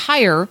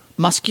entire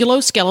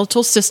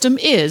musculoskeletal system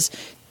is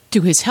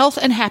to his health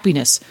and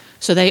happiness,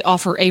 so they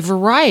offer a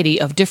variety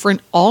of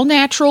different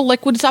all-natural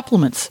liquid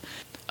supplements.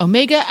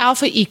 Omega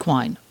Alpha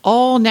Equine,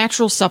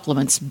 all-natural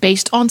supplements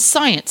based on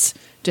science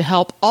to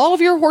help all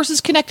of your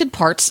horse's connected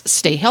parts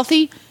stay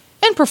healthy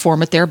and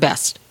perform at their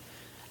best.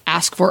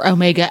 Ask for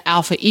Omega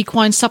Alpha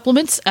Equine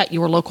supplements at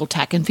your local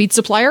tack and feed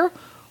supplier,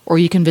 or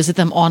you can visit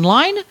them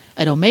online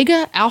at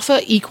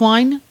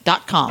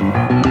omegaalphaequine.com.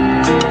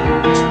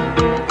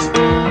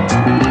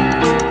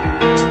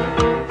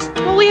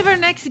 Well, we have our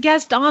next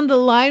guest on the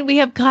line. We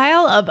have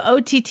Kyle of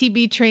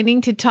OTTB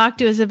Training to talk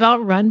to us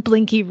about Run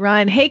Blinky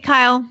Run. Hey,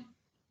 Kyle.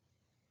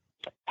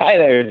 Hi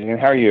there.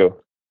 How are you?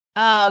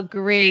 Oh,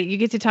 great. You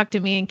get to talk to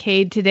me and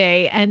Cade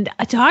today and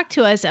talk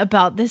to us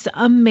about this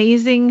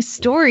amazing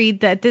story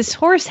that this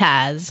horse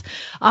has.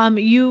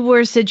 You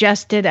were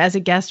suggested as a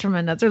guest from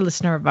another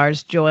listener of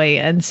ours, Joy.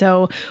 And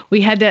so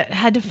we had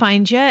to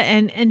find you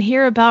and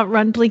hear about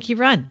Run Blinky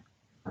Run.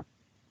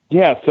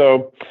 Yeah.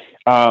 So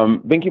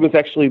Binky was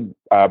actually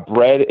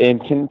bred in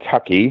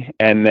Kentucky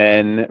and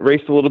then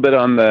raced a little bit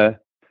on the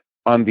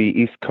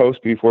East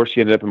Coast before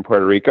she ended up in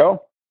Puerto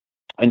Rico.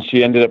 And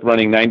she ended up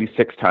running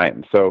 96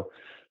 times. So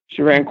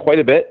she ran quite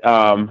a bit,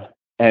 and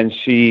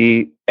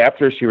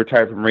after she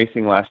retired from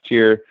racing last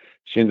year,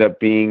 she ended up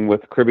being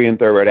with Caribbean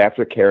Thoroughbred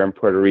Aftercare in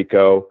Puerto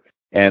Rico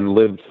and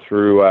lived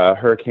through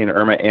Hurricane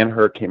Irma and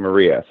Hurricane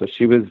Maria. So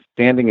she was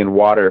standing in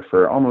water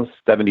for almost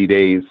 70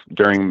 days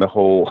during the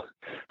whole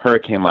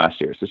hurricane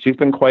last year. So she's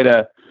been quite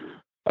a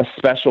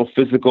special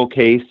physical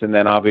case, and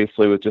then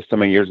obviously with just so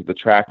many years at the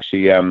track,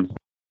 she a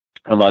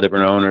lot of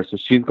different owners. So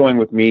she's going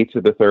with me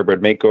to the Thoroughbred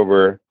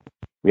Makeover.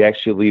 We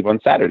actually leave on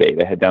Saturday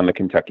to head down to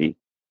Kentucky.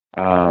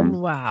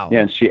 Wow.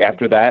 Yeah, and she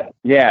after that,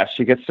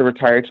 she gets to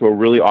retire to a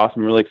really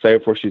awesome, really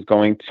excited for. She's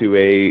going to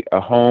a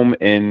home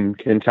in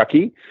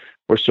Kentucky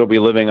where she'll be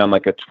living on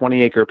like a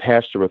 20-acre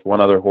pasture with one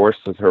other horse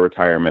as her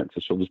retirement. So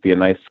she'll just be a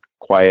nice,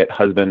 quiet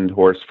husband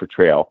horse for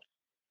trail.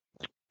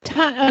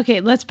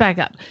 Okay, let's back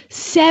up.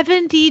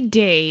 70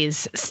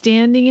 days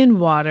standing in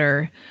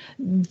water.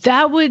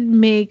 That would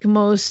make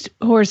most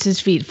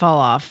horses' feet fall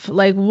off.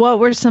 Like, what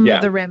were some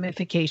of the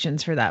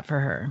ramifications for that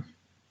for her?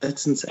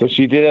 That's insane. So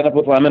she did end up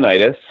with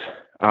laminitis.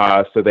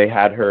 So they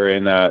had her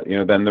in,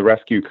 then the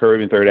rescue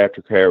Caribbean Thoroughbred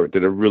Aftercare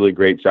did a really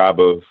great job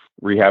of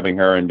rehabbing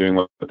her and doing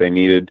what they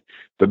needed.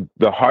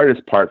 The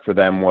hardest part for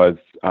them was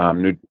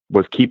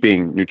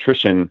keeping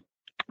nutrition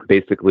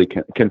basically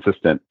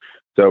consistent.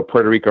 So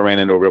Puerto Rico ran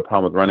into a real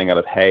problem with running out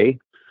of hay,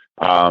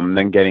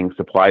 then getting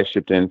supplies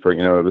shipped in for,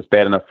 it was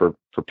bad enough for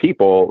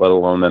people, let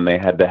alone then they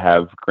had to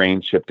have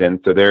grain shipped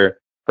in. So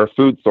her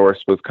food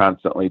source was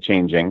constantly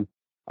changing.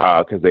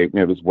 Because it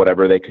was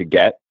whatever they could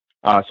get.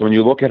 So when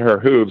you look at her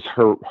hooves,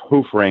 her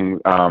hoof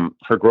ring,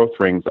 her growth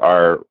rings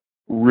are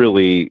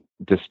really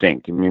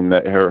distinct. I mean,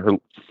 her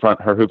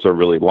hooves are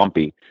really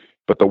lumpy.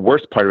 But the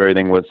worst part of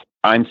everything was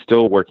I'm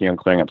still working on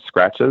clearing up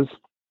scratches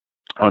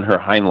on her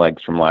hind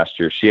legs from last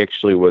year. She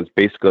actually was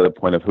basically at the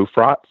point of hoof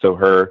rot, so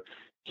her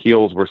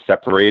heels were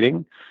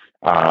separating,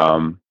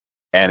 and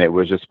it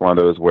was just one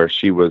of those where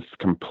she was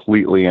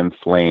completely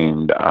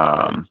inflamed.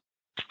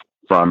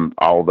 From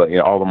all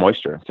the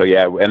moisture. So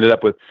yeah, we ended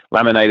up with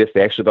laminitis.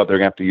 They actually thought they were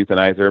going to have to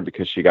euthanize her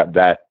because she got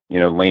that,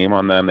 lame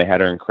on them. They had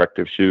her in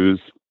corrective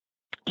shoes.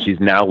 She's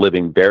now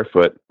living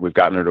barefoot. We've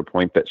gotten her to a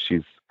point that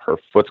her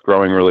foot's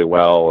growing really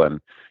well, and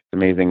it's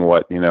amazing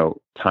what,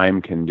 time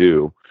can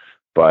do.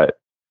 But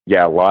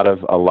yeah, a lot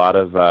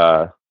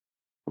of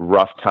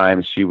rough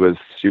times. She was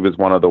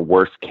one of the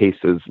worst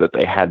cases that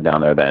they had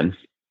down there then.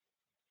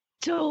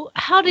 So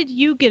how did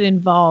you get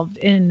involved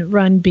in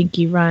Run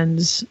Binky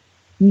Run's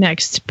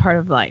next part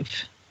of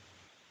life?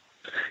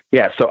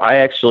 Yeah, so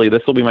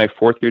this will be my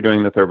 4th year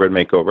doing the Thoroughbred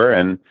Makeover,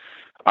 and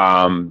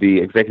the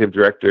executive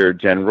director,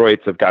 Jen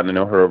Reutz, I've gotten to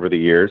know her over the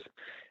years,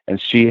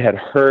 and she had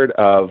heard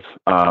of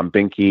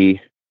Binky,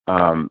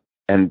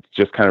 and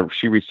just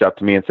she reached out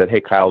to me and said,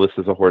 "Hey, Kyle, this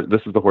is the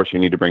horse you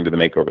need to bring to the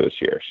makeover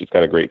this year. She's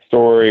got a great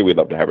story. We'd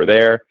love to have her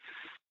there."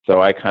 So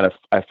I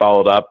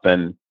followed up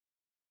and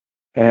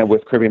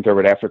with Caribbean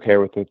Thoroughbred Aftercare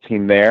with the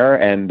team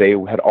there, and they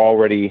had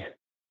already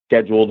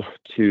scheduled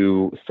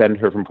to send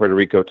her from Puerto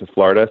Rico to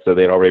Florida. So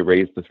they'd already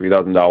raised the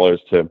 $3,000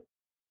 to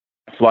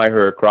fly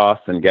her across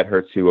and get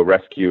her to a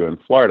rescue in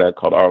Florida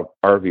called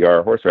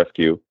RVR Horse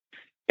Rescue.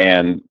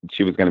 And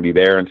she was going to be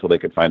there until they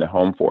could find a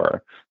home for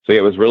her. So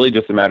it was really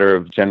just a matter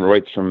of Jen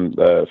Reutz from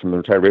the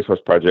Retired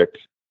Racehorse Project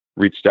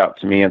reached out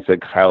to me and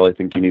said, "Kyle, I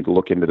think you need to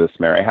look into this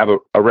mare." I have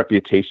a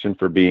reputation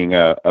for being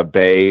a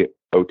Bay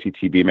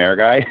OTTB mare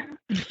guy.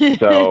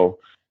 So,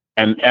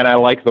 and I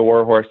like the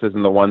war horses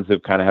and the ones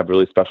that kind of have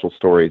really special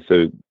stories.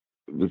 So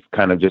it was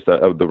kind of just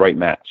the right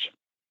match.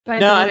 By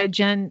the way,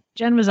 Jen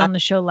was on the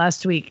show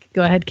last week.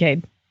 Go ahead,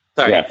 Cade.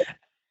 Sorry.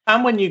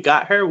 Yeah. When you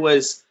got her,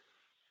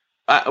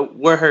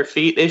 were her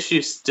feet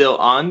issues still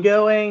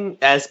ongoing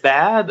as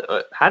bad?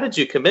 How did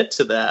you commit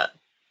to that?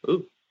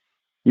 Ooh.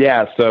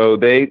 Yeah, so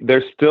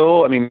they're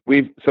still. I mean,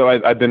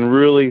 I've been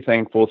really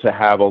thankful to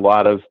have a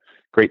lot of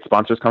great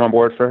sponsors come on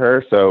board for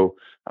her. So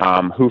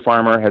Hoof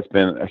Armor has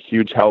been a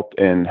huge help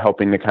in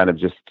helping to kind of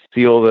just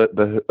seal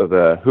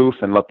the hoof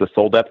and let the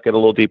sole depth get a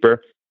little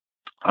deeper.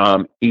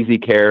 Easy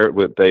Care,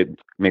 they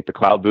make the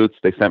cloud boots.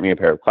 They sent me a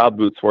pair of cloud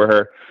boots for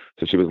her.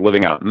 So she was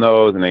living out in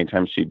those, and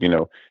anytime she'd,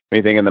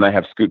 anything. And then I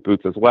have scoot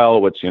boots as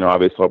well, which,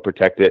 obviously will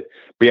protect it.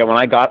 But yeah,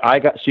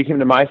 when she came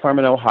to my farm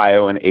in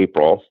Ohio in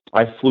April.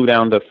 I flew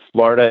down to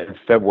Florida in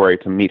February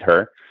to meet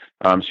her.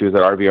 She was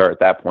at RVR at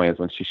that point, is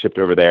when she shipped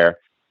over there,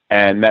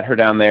 and met her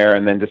down there,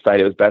 and then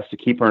decided it was best to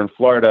keep her in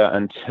Florida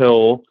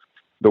until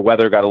the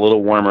weather got a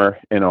little warmer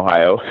in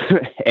Ohio.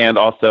 And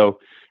also,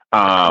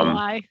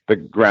 the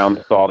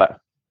ground saw that.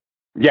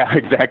 Yeah,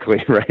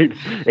 exactly. Right.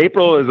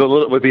 April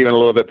was even a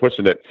little bit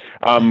pushing it.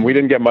 We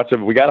didn't get much of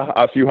it. We got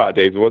a few hot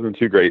days. It wasn't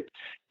too great.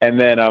 And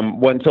then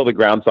until the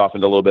ground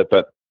softened a little bit.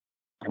 But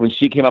when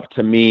she came up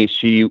to me,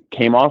 she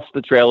came off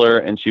the trailer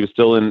and she was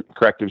still in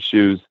corrective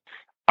shoes.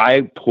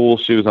 I pull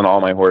shoes on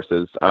all my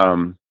horses.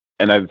 And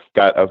I've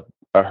got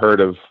a herd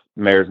of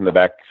mares in the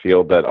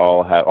backfield that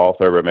all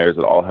thoroughbred mares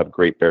that all have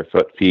great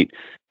barefoot feet,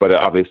 but it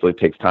obviously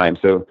takes time.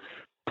 So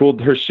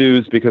pulled her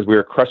shoes because we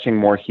were crushing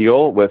more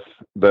heel with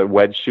the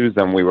wedge shoes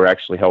than we were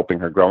actually helping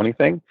her grow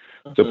anything.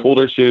 So pulled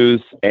her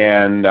shoes,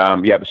 and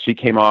she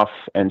came off,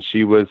 and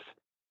she was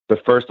the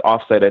first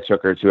offsite I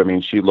took her to. I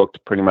mean, she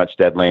looked pretty much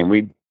dead lame.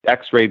 We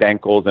x-rayed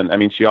ankles, and I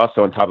mean, she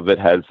also on top of it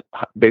has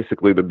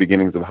basically the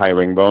beginnings of high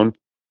ring bone.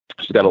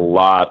 She's got a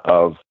lot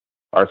of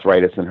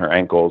arthritis in her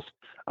ankles,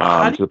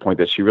 to the point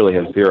that she really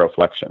has zero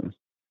flexion.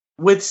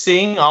 With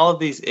seeing all of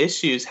these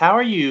issues,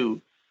 how do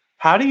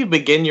you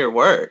begin your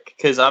work?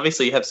 Because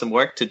obviously you have some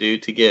work to do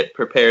to get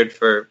prepared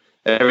for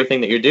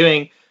everything that you're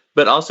doing,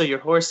 but also your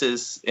horse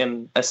is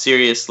in a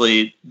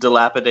seriously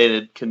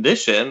dilapidated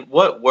condition.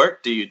 What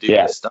work do you do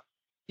to stop?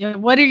 Yeah,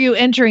 what are you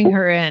entering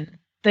her in?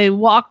 The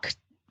walk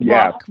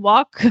class?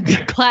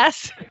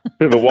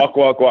 The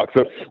walk.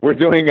 So we're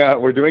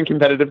doing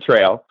competitive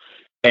trail,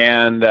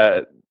 and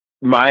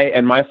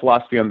my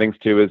philosophy on things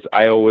too is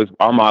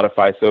I'll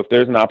modify. So if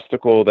there's an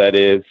obstacle that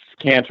is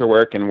canter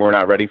work and we're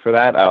not ready for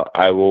that,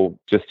 I will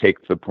just take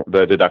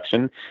the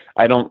deduction.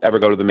 I don't ever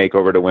go to the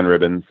makeover to win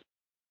ribbons.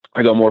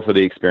 I go more for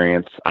the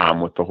experience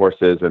with the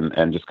horses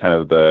and just kind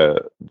of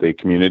the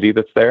community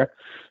that's there.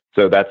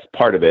 So that's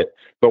part of it.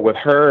 But with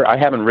her, I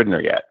haven't ridden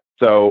her yet.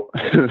 So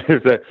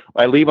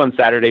I leave on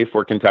Saturday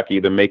for Kentucky,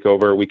 the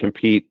makeover. We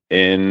compete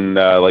in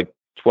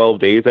 12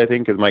 days, I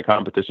think, is my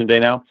competition day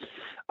now.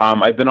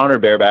 I've been on her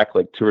bareback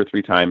like 2 or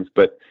 3 times,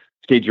 but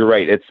Kate, you're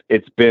right.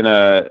 It's been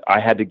I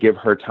had to give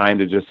her time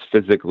to just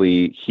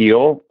physically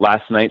heal.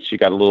 Last night, she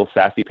got a little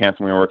sassy pants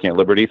when we were working at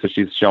Liberty. So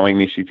she's showing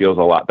me she feels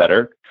a lot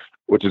better,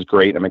 which is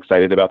great. I'm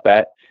excited about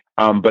that.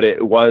 But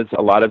it was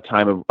a lot of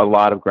time of a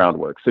lot of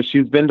groundwork. So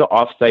she's been to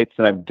offsites,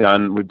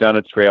 and we've done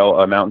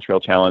a mountain trail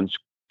challenge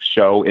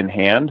show in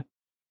hand.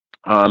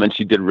 And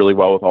she did really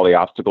well with all the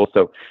obstacles.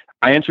 So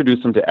I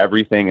introduced them to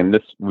everything, and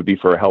this would be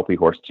for a healthy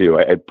horse too.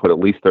 I'd put at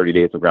least 30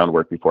 days of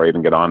groundwork before I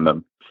even get on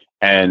them,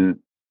 and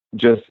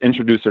just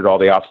introduce her to all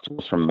the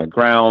obstacles from the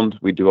ground.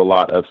 We do a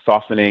lot of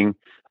softening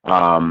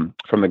from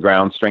the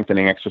ground,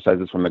 strengthening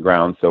exercises from the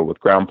ground. So with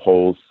ground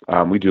poles,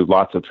 we do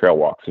lots of trail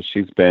walks.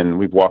 So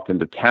we've walked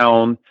into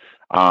town,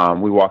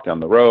 we walk down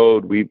the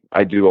road.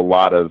 I do a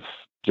lot of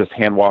just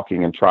hand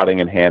walking and trotting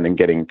in hand and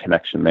getting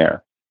connection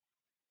there.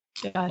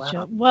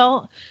 Gotcha. Wow.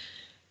 Well,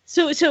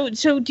 so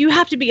do you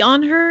have to be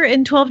on her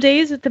in 12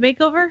 days at the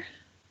makeover?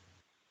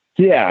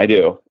 Yeah, I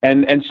do.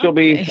 And she'll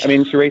be, I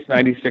mean, she raced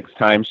 96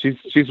 times.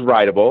 She's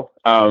rideable.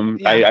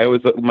 I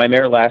was, my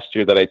mare last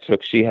year that I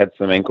took, she had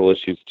some ankle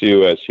issues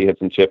too. She had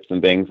some chips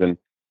and things, and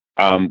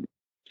some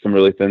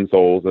really thin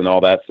soles and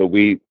all that. So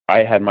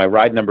I had my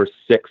ride number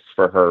 6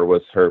 for her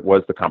was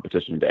the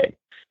competition day.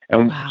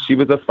 And she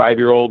was a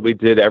 5-year-old. We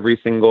did every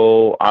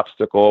single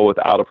obstacle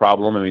without a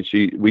problem. I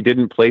mean, we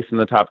didn't place in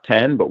the top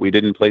 10, but we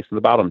didn't place in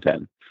the bottom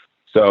 10.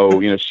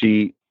 So,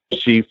 she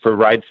for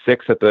ride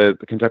 6 at the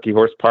Kentucky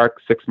Horse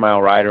Park,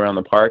 6-mile ride around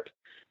the park.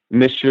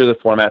 And this year, the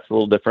format's a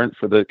little different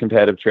for the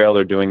competitive trail.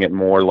 They're doing it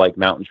more like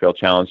Mountain Trail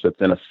Challenge. So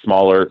it's in a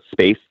smaller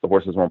space. The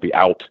horses won't be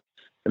out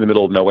in the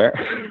middle of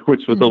nowhere,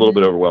 which was a little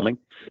bit overwhelming.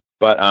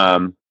 But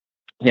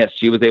yes,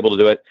 she was able to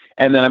do it.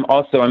 And then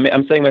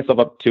I'm setting myself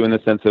up too in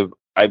the sense of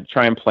I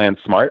try and plan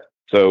smart.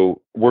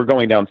 So we're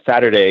going down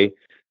Saturday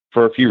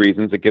for a few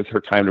reasons. It gives her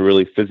time to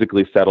really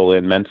physically settle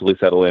in, mentally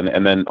settle in.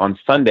 And then on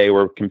Sunday,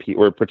 we're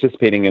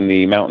participating in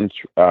the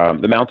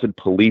Mounted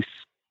Police.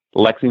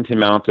 Lexington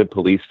Mounted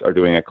Police are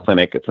doing a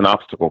clinic. It's an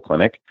obstacle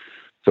clinic.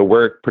 So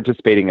we're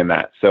participating in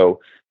that. So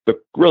the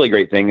really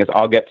great thing is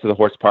I'll get to the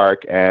horse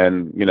park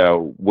and,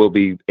 we'll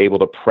be able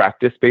to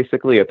practice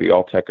basically at the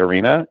All-Tech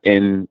Arena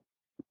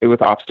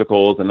with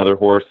obstacles and other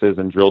horses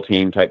and drill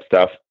team type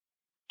stuff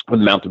with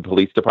the Mounted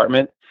Police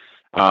Department.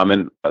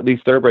 And these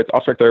thoroughbreds,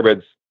 All-Track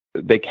thoroughbreds,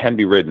 they can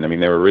be ridden. I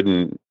mean, they were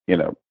ridden,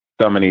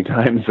 so many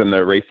times in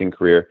their racing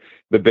career.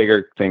 The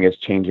bigger thing is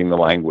changing the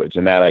language,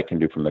 and that I can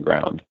do from the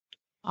ground.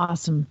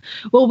 Awesome.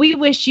 Well, we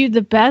wish you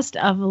the best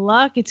of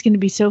luck. It's going to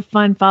be so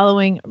fun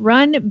following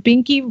Run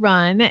Binky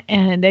Run.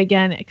 And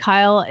again,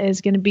 Kyle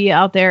is going to be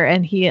out there,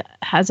 and he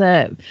has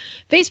a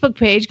Facebook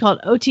page called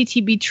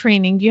OTTB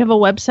Training. Do you have a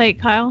website,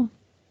 Kyle?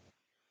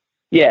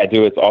 Yeah, I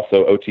do. It's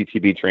also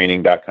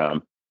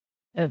OTTBtraining.com.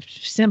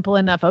 Simple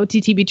enough.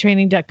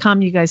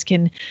 OTTBtraining.com. You guys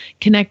can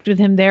connect with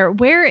him there.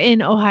 Where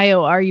in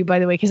Ohio are you, by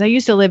the way? Because I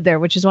used to live there,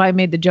 which is why I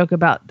made the joke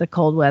about the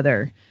cold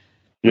weather.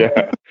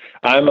 Yeah,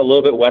 I'm a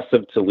little bit west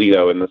of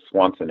Toledo in the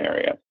Swanson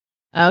area.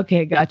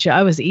 Okay, gotcha.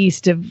 I was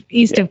east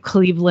of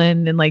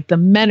Cleveland and like the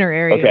Menor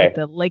area with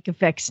the lake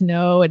effect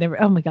snow and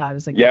oh my god, it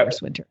was like the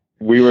worst winter.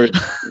 We were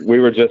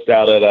just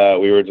out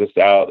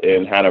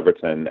in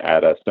Hanoverton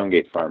at a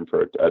Stonegate Farm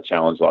for a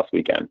challenge last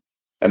weekend,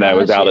 and I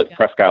was out at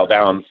Presque Isle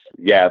Downs,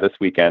 this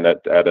weekend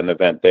at an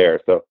event there.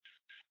 So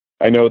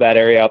I know that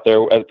area out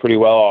there pretty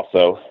well.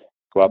 Also,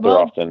 go out there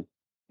often.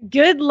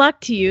 Good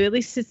luck to you. At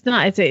least it's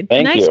a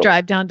nice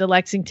drive down to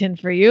Lexington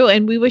for you.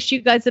 And we wish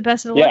you guys the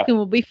best of luck, and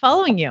we'll be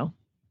following you.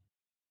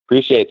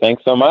 Appreciate it.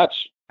 Thanks so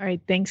much. All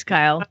right. Thanks,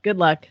 Kyle. Good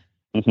luck.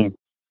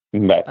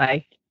 Mm-hmm. Bye.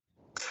 Bye.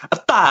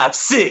 5,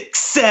 6,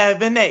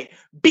 7, 8.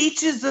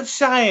 Beaches of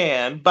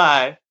Cheyenne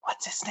by,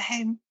 what's his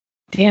name?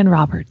 Dan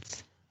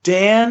Roberts.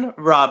 Dan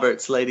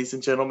Roberts, ladies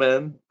and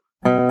gentlemen.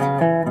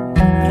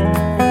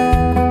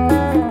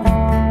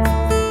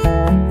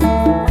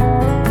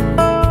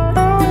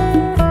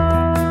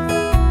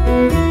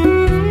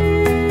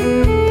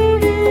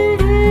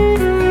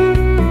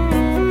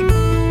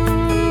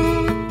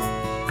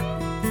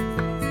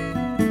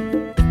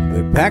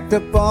 Packed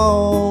up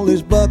all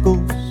his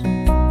buckles,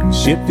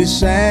 shipped his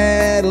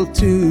saddle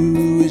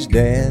to his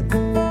dad.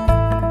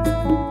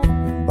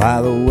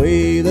 By the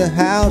way the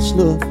house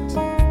looked,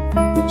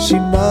 she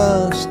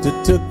must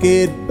have took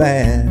it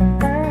bad.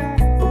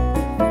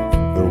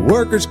 The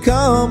workers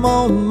come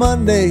on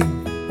Monday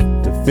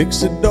to fix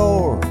the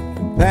door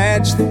and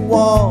patch the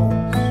walls.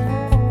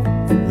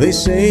 They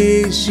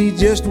say she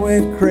just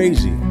went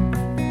crazy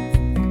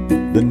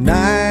the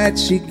night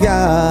she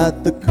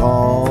got the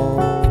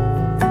call.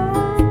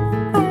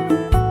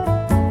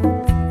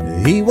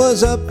 He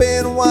was up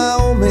in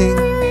Wyoming,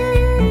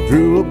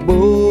 drew a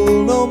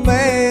bull no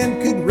man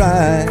could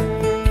ride.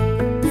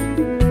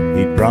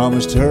 He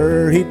promised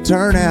her he'd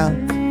turn out,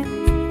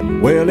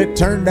 well it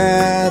turned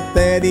out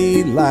that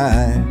he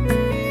lied.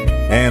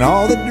 And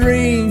all the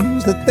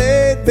dreams that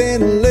they'd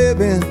been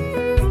living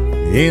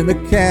in the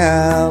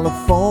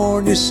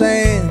California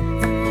sand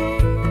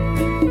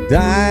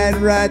died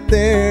right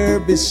there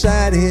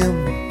beside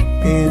him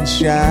in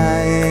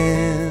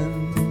Cheyenne.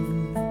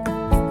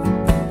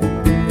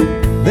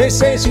 They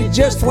say she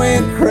just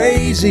went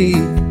crazy,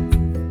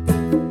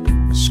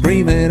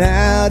 screaming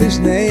out his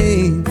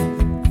name.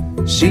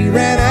 She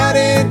ran out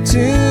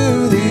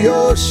into the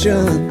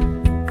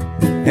ocean,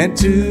 and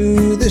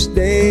to this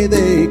day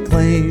they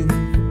claim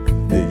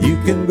that you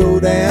can go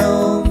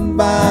down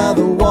by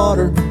the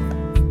water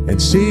and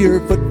see her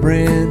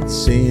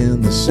footprints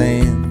in the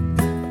sand.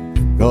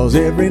 'Cause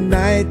every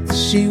night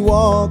she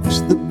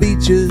walks the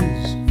beaches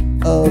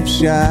of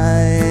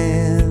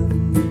Cheyenne.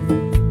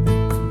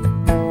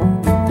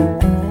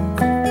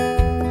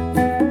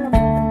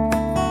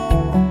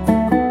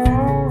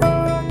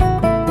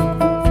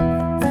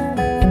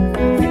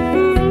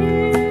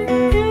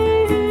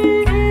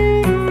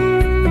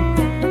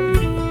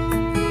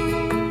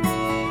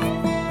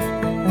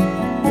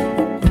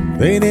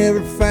 They never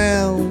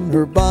found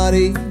her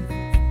body,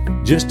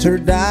 just her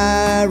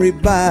diary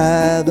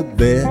by the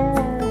bed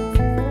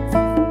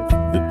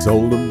that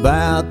told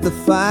about the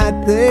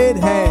fight they'd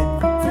had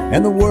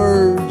and the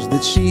words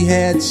that she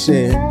had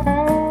said.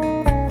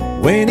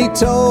 When he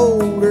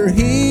told her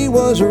he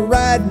was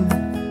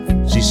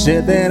riding, she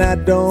said, "Then I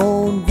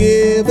don't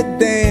give a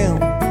damn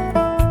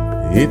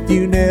if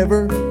you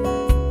never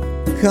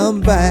come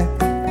back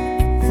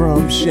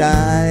from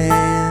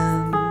Cheyenne."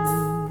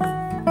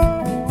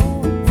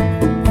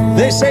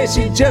 They say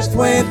she just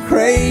went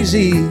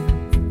crazy,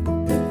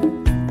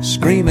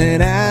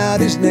 screaming out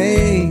his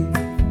name.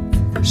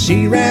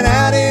 She ran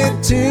out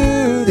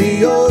into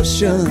the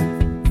ocean,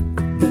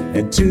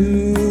 and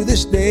to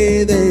this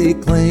day they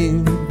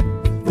claim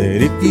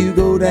that if you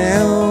go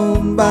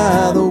down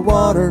by the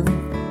water,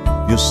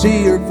 you'll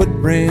see her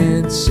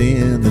footprints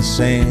in the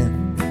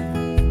sand.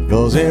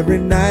 'Cause every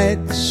night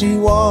she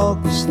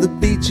walks the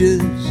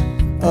beaches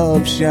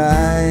of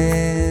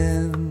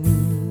Cheyenne.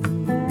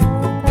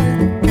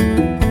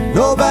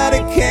 Nobody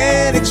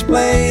can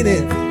explain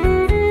it.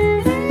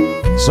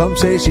 Some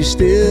say she's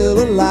still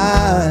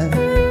alive.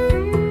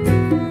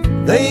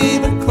 They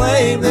even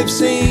claim they've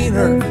seen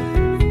her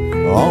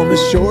on the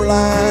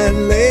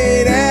shoreline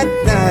late at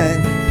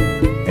night.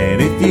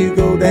 And if you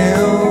go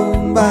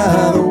down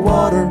by the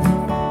water,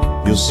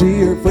 you'll see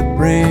her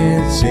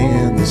footprints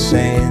in the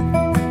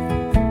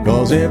sand.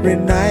 'Cause every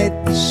night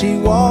she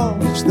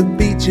walks the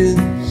beaches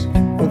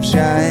of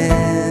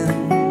Cheyenne.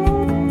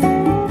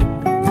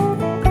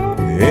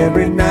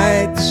 Every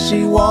night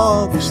she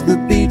walks the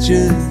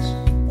beaches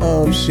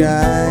of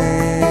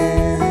Cheyenne.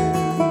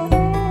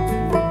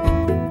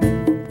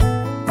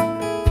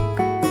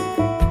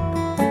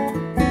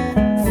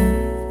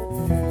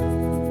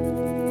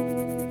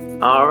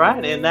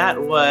 right, and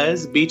that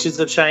was Beaches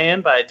of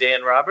Cheyenne by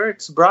Dan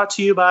Roberts, brought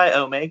to you by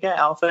Omega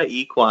Alpha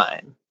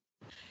Equine.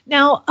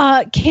 Now,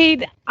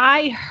 Cade,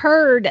 I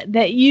heard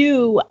that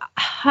you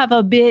have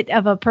a bit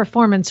of a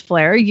performance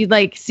flair. You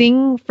like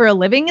sing for a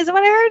living, is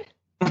what I heard?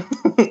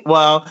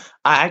 Well,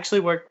 I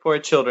actually work for a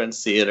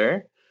children's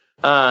theater.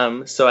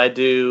 So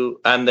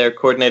I'm their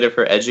coordinator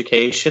for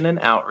education and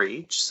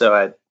outreach. So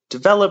I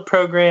develop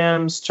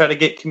programs, try to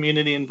get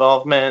community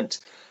involvement,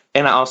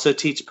 and I also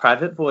teach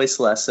private voice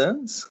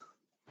lessons.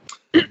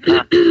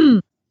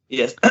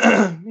 Yes.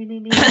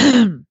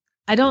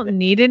 I don't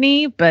need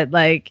any, but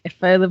like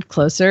if I live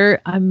closer,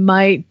 I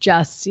might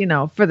just,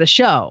 for the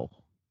show,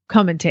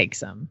 come and take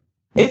some.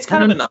 It's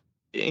kind of an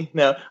opportunity.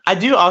 No, I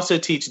do also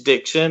teach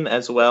diction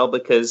as well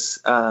because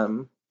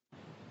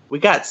we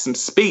got some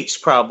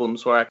speech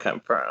problems where I come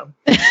from.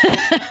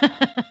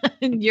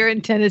 You're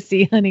in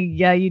Tennessee, honey.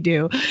 Yeah, you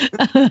do.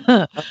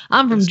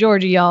 I'm from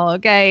Georgia, y'all.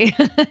 Okay.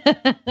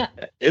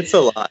 It's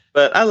a lot,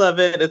 but I love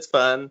it. It's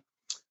fun.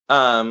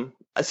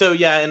 So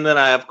yeah, and then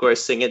I of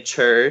course sing at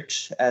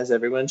church, as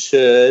everyone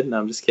should. No,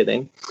 I'm just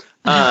kidding.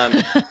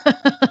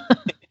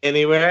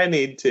 Anywhere I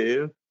need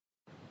to.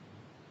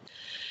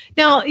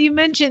 Now, you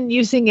mentioned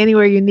you sing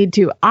anywhere you need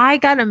to. I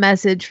got a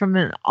message from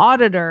an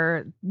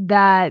auditor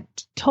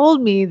that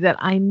told me that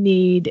I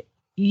need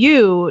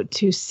you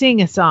to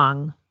sing a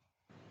song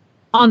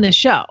on the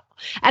show.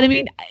 And I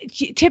mean,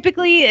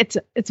 typically it's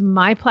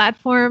my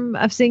platform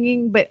of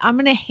singing, but I'm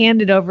going to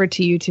hand it over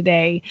to you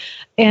today.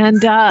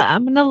 And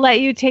I'm going to let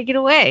you take it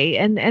away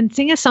and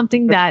sing us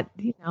something that,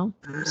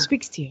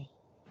 speaks to you.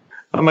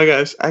 Oh my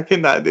gosh, I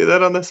cannot do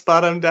that on the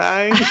spot. I'm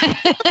dying.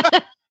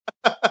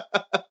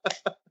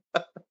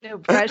 No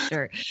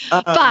pressure.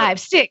 5,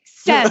 6,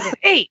 7,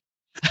 8.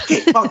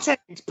 Kickball,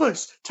 change,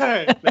 push,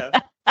 turn. No.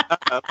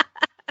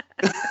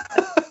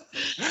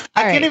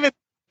 I can't even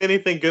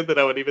anything good that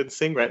I would even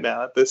sing right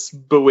now at this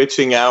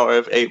bewitching hour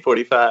of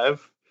 8:45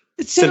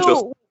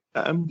 Central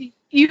Time.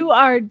 You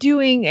are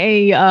doing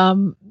a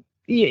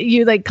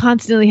you like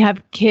constantly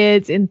have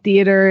kids in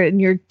theater and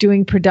you're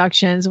doing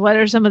productions. What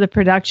are some of the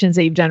productions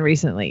that you've done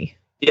recently?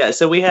 Yeah,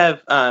 so we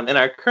have in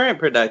our current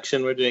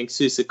production, we're doing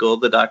Seussical,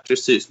 the Dr.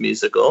 Seuss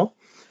musical.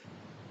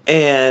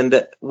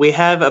 And we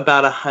have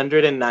about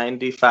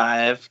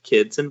 195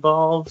 kids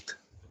involved.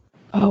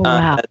 Oh,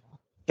 wow.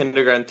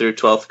 Kindergarten through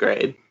 12th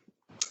grade.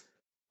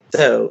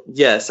 So,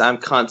 yes, I'm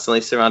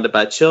constantly surrounded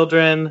by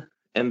children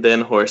and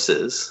then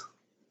horses.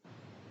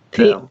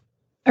 They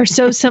are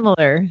so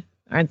similar,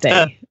 aren't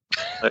they?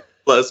 It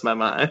blows my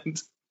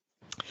mind.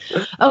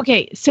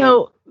 Okay,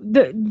 so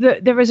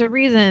there was a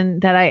reason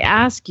that I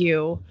asked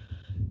you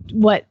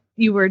what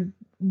you were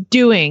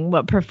doing,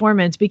 what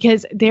performance,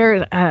 because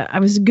I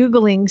was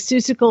Googling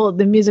Seussical,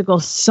 the musical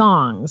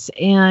songs,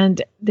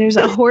 and there's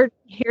a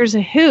Here's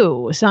a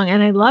Who song,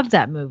 and I love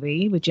that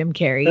movie with Jim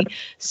Carrey.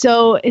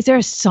 So is there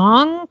a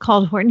song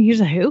called Horton Here's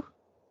a Who?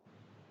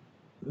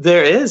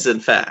 There is, in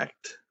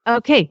fact.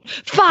 Okay.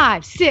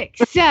 5,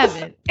 6,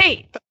 7,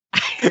 8.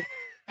 I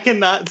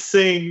cannot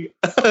sing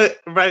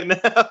right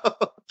now.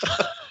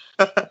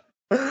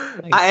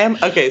 I am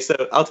okay, so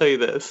I'll tell you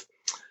this.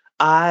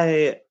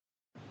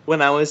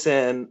 When I was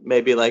in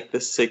maybe like the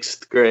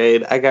 6th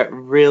grade, I got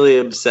really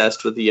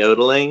obsessed with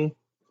yodeling.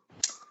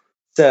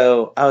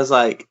 So I was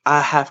like, I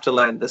have to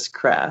learn this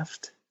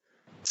craft.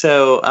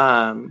 So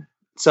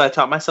I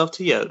taught myself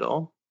to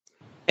yodel.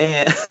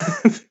 And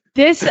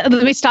let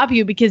me stop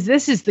you because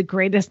this is the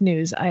greatest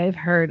news I have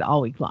heard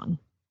all week long.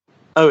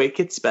 Oh, it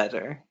gets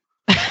better.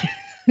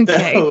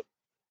 Okay. So,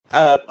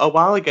 a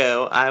while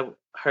ago, I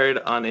heard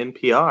on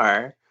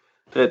NPR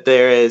that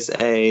there is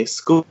a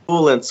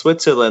school in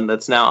Switzerland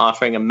that's now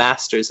offering a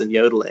master's in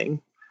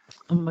yodeling.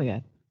 Oh my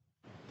God.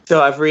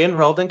 So I've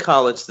re-enrolled in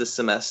college this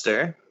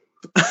semester.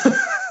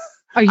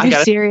 Are you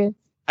serious?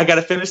 I got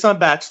to finish my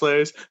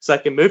bachelor's so I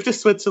can move to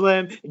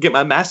Switzerland and get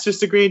my master's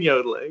degree in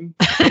yodeling.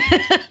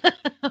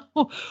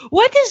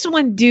 What does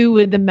one do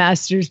with the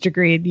master's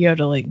degree in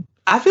yodeling?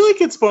 I feel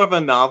like it's more of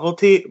a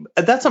novelty.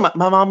 That's what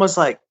my mom was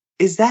like,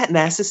 is that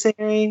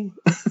necessary?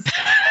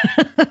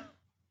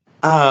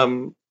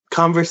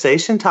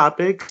 Conversation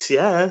topics,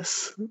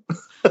 yes.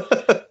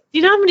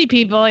 You know how many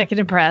people I can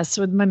impress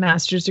with my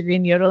master's degree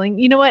in yodeling?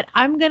 You know what?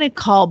 I'm going to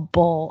call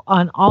bull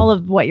on all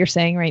of what you're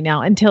saying right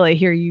now until I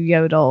hear you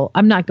yodel.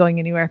 I'm not going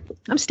anywhere.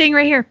 I'm staying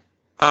right here.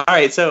 All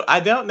right. So I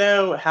don't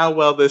know how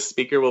well this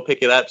speaker will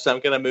pick it up, so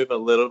I'm going to move a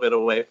little bit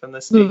away from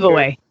the speaker. Move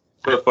away.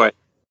 Because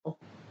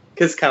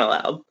it's kind of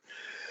loud.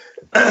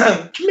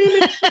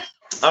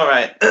 All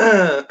right.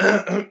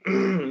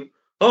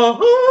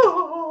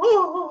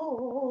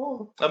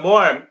 I'm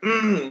warm.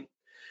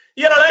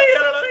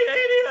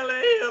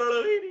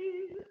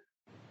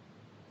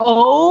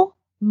 Oh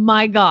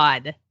my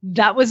God.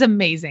 That was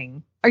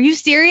amazing. Are you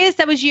serious?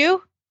 That was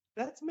you?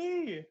 That's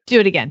me. Do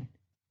it again.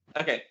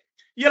 Okay.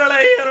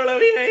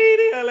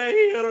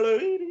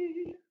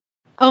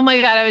 Oh my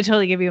God. I would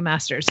totally give you a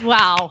master's.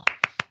 Wow.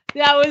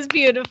 That was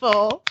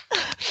beautiful.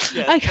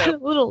 Yes, I got a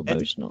little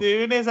emotional. As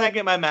soon as I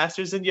get my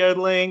master's in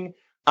yodeling,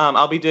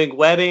 I'll be doing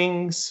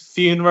weddings,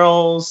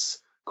 funerals,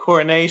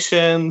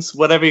 coronations,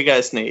 whatever you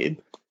guys need.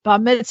 Bar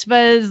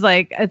mitzvahs,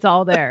 like it's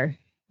all there.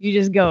 You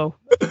just go.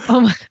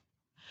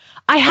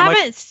 I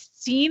haven't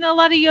seen a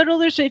lot of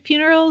yodelers at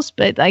funerals,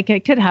 but like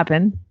it could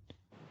happen.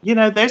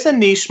 There's a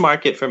niche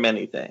market for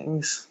many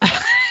things.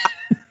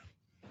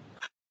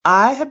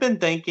 I have been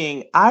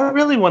thinking I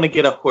really want to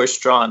get a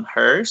horse-drawn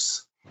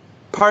hearse,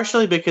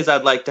 partially because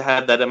I'd like to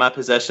have that in my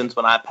possessions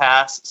when I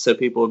pass, so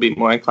people would be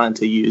more inclined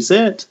to use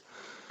it.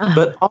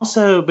 But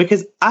also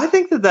because I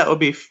think that would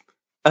be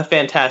a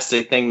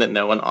fantastic thing that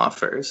no one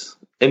offers,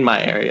 in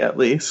my area at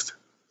least.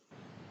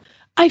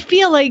 I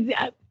feel like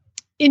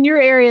in your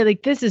area,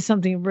 like this is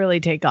something really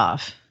take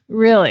off,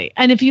 really.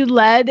 And if you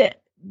led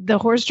the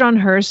horse-drawn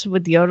hearse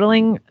with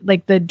yodeling,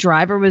 like the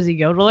driver was a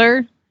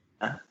yodeler,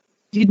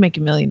 you'd make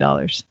 $1 million.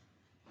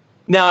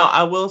 Now,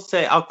 I will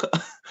say,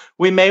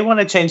 we may want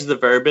to change the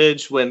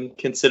verbiage when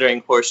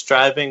considering horse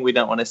driving. We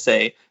don't want to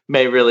say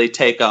may really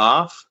take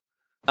off.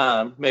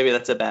 Maybe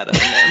that's a bad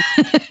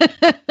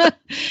omen.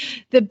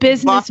 The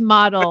business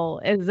model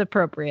is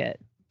appropriate.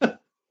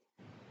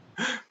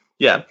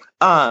 Yeah.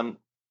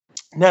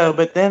 No,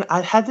 but then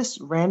I had this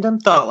random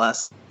thought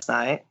last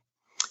night.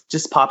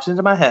 Just popped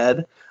into my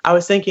head. I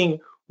was thinking,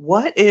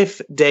 what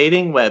if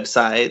dating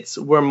websites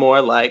were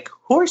more like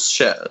horse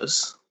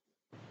shows?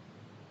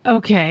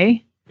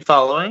 Okay.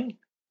 Following?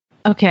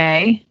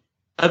 Okay.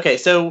 Okay,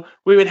 so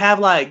we would have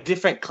like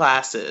different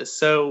classes.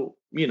 So,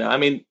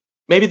 maybe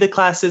the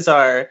classes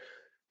are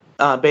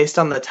based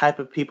on the type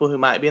of people who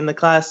might be in the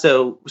class.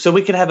 So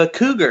we could have a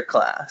cougar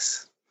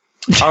class.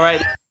 All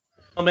right,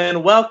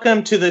 gentlemen,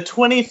 welcome to the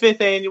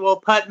 25th annual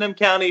Putnam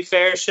County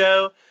Fair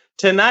Show.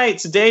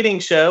 Tonight's dating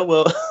show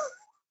will...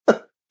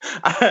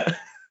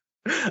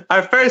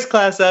 Our first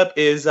class up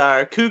is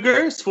our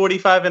cougars,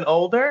 45 and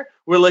older.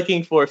 We're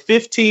looking for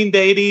 15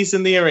 dadies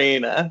in the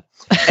arena.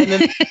 And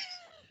then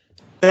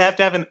they have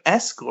to have an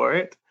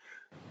escort.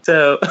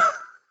 So,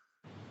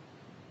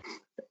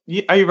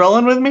 are you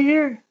rolling with me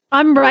here?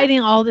 I'm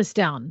writing all this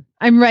down.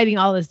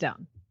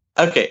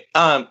 Okay.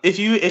 If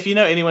you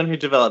know anyone who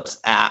develops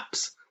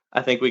apps,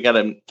 I think we got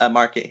a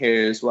market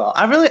here as well.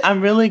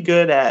 I'm really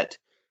good at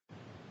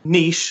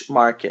niche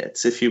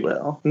markets, if you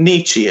will.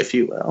 Niche, if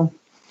you will.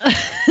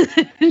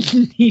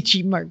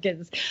 Niche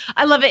markets.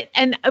 I love it.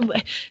 And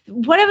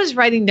what I was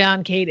writing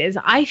down, Kate, is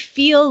I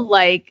feel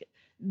like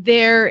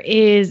there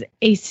is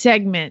a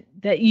segment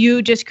that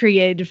you just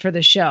created for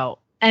the show.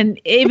 And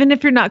even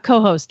if you're not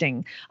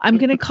co-hosting, I'm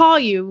going to call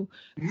you.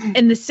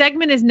 And the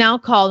segment is now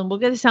called, and we'll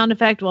get a sound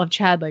effect. We'll have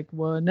Chad like,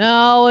 well,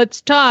 now it's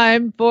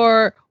time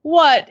for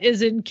What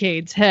is in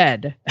Kate's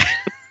Head?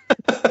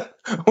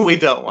 We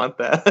don't want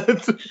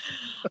that.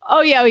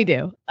 Oh, yeah, we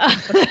do.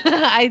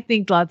 I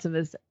think lots of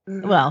us,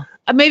 well,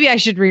 maybe I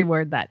should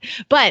reword that.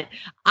 But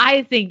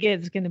I think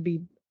it's going to be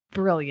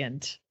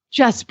brilliant.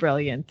 Just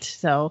brilliant.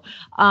 So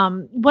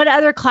what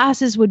other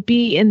classes would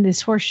be in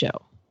this horse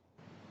show?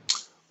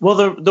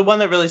 Well, the one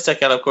that really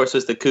stuck out, of course,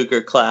 was the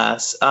cougar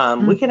class.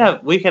 We could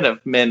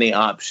have many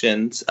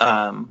options.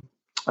 I'm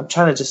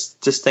trying to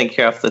just think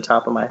here off the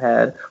top of my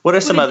head. What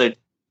are some other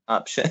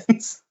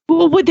options?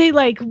 Well, would they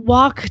like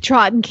walk,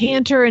 trot, and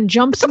canter and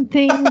jump some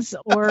things,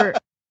 or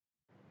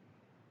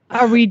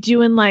are we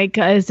doing like?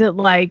 Is it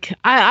like?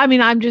 I mean,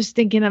 I'm just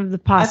thinking of the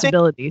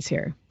possibilities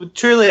here.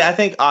 Truly, I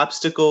think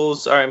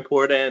obstacles are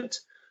important.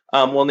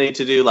 We'll need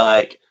to do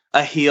like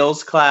a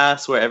heels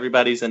class where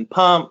everybody's in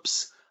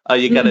pumps.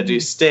 You got to do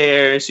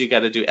stairs. You got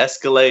to do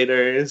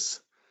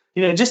escalators.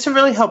 Just to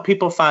really help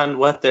people find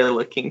what they're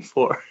looking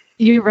for.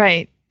 You're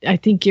right. I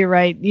think you're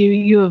right.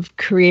 You have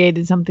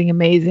created something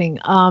amazing.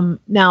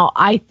 Now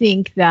I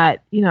think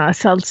that,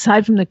 so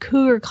aside from the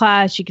cougar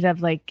class, you could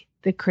have like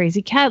the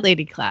crazy cat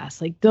lady class.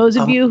 Like those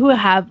of you who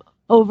have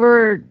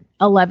over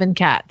 11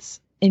 cats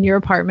in your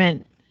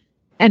apartment,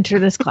 enter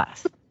this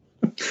class.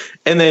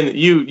 And then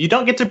you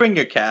don't get to bring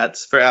your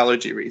cats for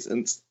allergy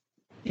reasons.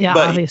 Yeah,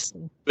 but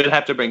obviously. You would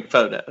have to bring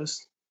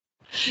photos.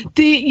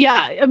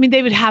 I mean,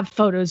 they would have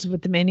photos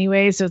with them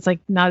anyway, so it's like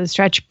not a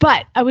stretch.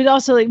 But I would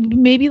also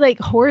maybe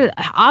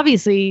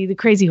obviously the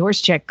crazy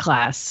horse check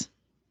class.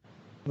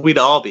 We'd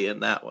all be in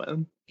that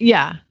one.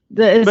 Yeah,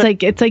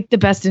 it's like the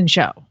best in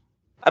show.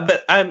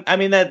 But I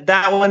mean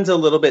that one's a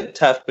little bit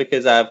tough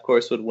because I of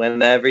course would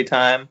win every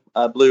time.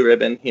 Blue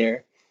ribbon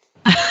here.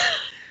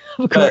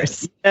 Of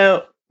course.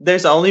 But,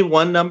 there's only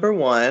one number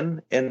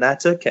one, and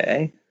that's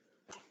okay.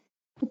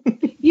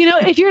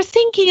 If you're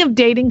thinking of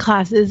dating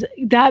classes,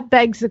 that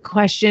begs the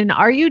question,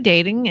 are you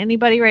dating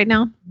anybody right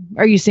now?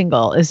 Are you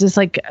single? Is this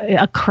like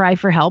a cry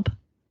for help?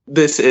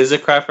 This is a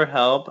cry for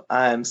help.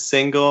 I'm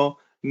single,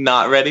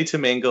 not ready to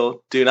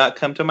mingle. Do not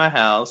come to my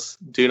house.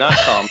 Do not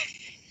call me.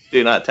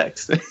 Do not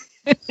text me.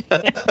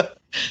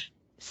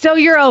 So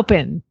you're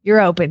open.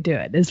 You're open to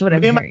it, is what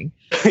I'm hearing.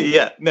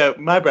 Yeah. No,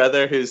 my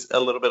brother, who's a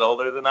little bit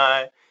older than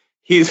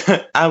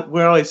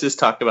we're always just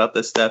talking about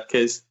this stuff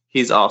because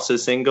he's also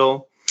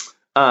single.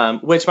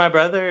 Which my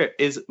brother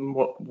is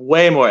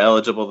way more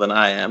eligible than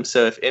I am.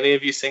 So if any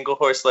of you single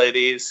horse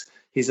ladies,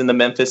 he's in the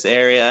Memphis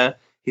area.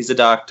 He's a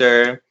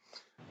doctor.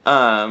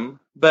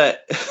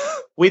 But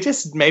We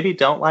just maybe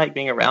don't like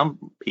being around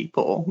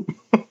people.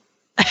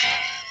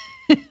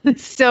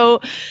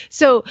 So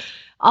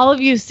all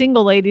of you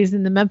single ladies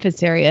in the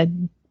Memphis area,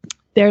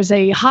 there's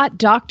a hot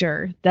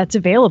doctor that's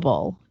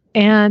available,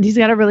 and he's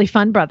got a really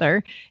fun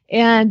brother,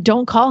 and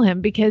don't call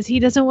him because he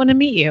doesn't want to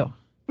meet you.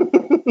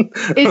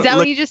 Is that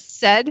what you just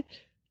said?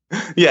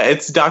 Yeah,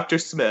 it's Dr.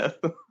 Smith.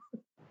 Oh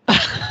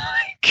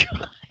my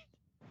God.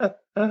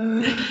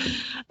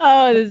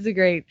 Oh, this is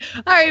great.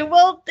 All right.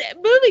 Well,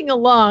 moving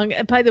along.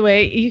 By the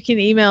way, you can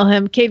email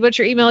him. Cade, what's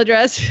your email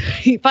address?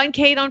 You find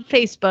Cade on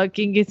Facebook.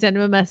 You can send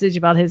him a message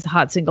about his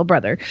hot single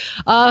brother.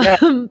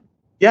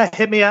 Yeah,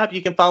 hit me up.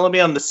 You can follow me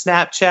on the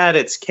Snapchat.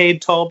 It's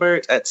Cade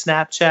Tolbert at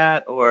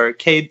Snapchat or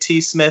Cade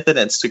T. Smith at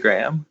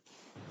Instagram.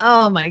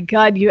 Oh my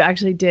God, you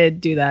actually did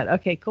do that.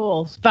 Okay,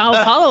 cool.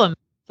 Follow him.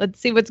 Let's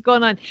see what's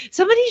going on.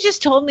 Somebody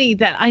just told me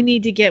that I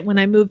need to get, when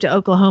I move to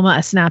Oklahoma,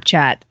 a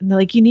Snapchat. And they're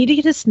like, you need to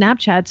get a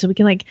Snapchat so we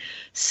can like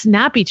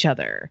snap each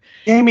other.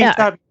 Jamie,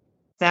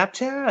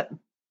 Snapchat?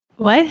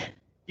 What?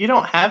 You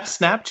don't have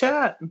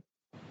Snapchat?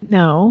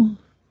 No.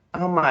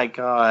 Oh my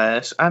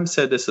gosh. I'm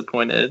so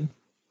disappointed.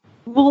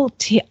 Well,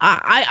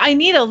 I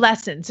need a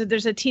lesson. So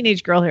there's a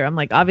teenage girl here. I'm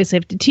like, obviously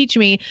have to teach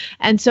me.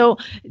 And so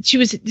she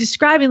was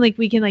describing like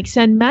we can like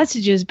send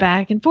messages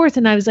back and forth.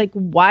 And I was like,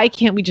 why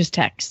can't we just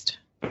text?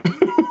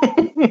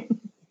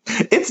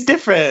 It's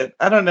different.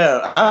 I don't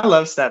know. I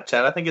love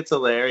Snapchat. I think it's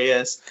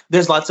hilarious.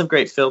 There's lots of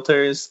great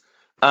filters.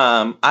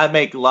 I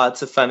make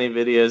lots of funny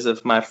videos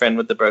of my friend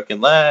with the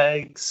broken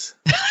legs.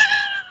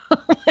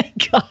 Oh my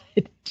God.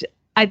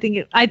 I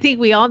think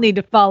we all need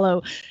to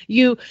follow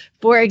you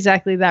for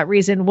exactly that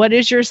reason. What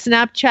is your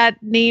Snapchat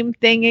name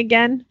thing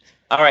again?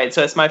 All right.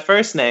 So it's my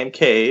first name,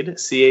 Cade,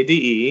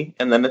 Cade,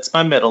 and then it's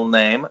my middle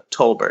name,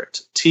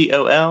 Tolbert,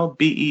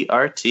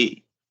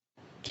 Tolbert.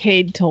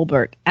 Cade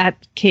Tolbert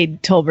at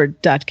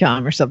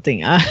cadetolbert.com or something.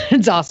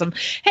 It's awesome.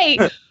 Hey,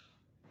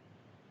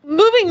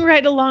 moving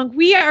right along,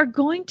 we are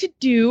going to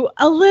do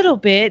a little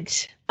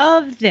bit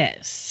of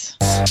this.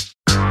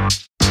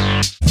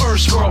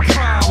 First world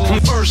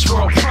problem, first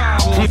world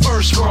problem,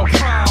 first world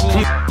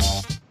problem.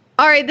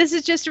 All right, this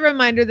is just a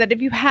reminder that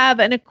if you have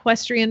an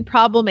equestrian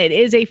problem, it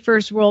is a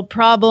first world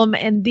problem,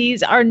 and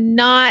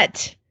I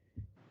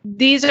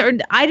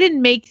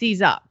didn't make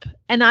these up,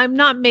 and I'm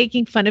not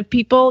making fun of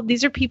people.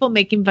 These are people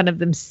making fun of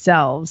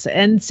themselves.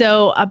 And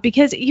so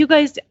because you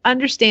guys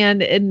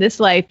understand in this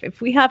life, if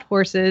we have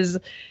horses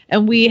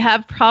and we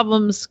have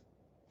problems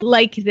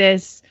like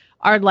this,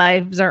 our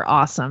lives are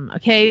awesome.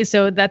 Okay.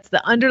 So that's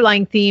the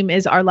underlying theme,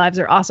 is our lives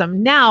are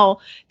awesome. Now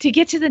to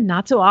get to the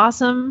not so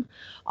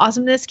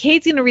awesomeness,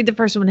 Cade's going to read the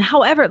first one.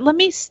 However, let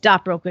me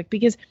stop real quick,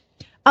 because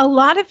a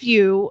lot of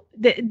you,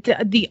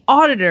 the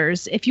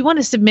auditors, if you want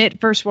to submit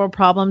first world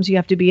problems, you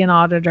have to be an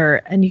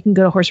auditor, and you can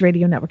go to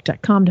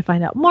horseradionetwork.com to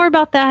find out more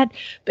about that.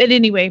 But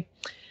anyway,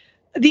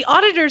 the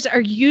auditors are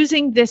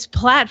using this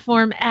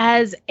platform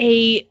as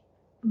a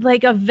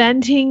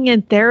venting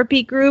and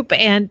therapy group,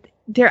 and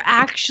they're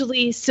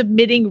actually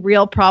submitting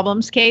real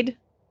problems, Cade.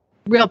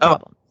 Real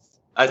problems.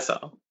 I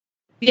saw.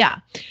 Yeah.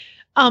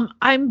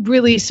 I'm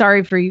really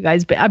sorry for you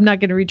guys, but I'm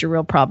not going to read your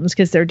real problems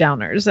because they're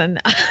downers.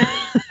 And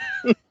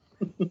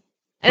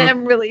and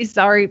I'm really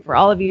sorry for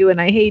all of you. And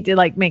I hate to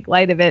make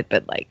light of it,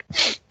 but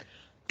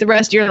the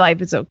rest of your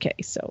life is okay.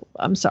 So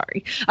I'm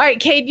sorry. All right,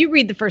 Cade, you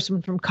read the first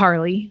one from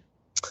Carly.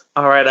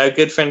 All right. Our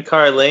good friend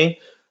Carly.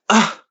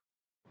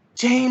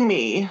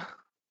 Jamie.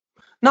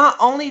 Not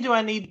only do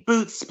I need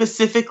boots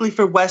specifically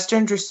for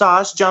Western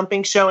dressage,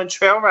 jumping, show, and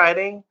trail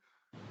riding,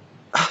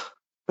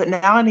 but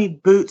now I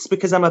need boots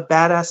because I'm a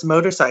badass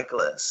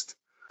motorcyclist.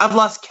 I've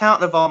lost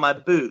count of all my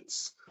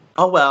boots.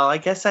 Oh, well, I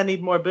guess I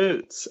need more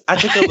boots. I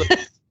took a little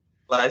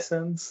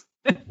license.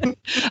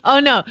 Oh,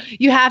 no,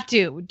 you have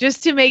to,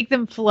 just to make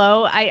them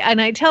flow.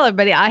 I tell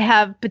everybody I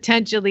have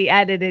potentially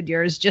edited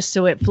yours just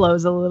so it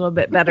flows a little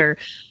bit better.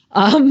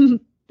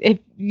 If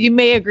you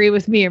may agree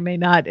with me or may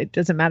not, it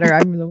doesn't matter.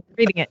 I'm the one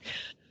reading it.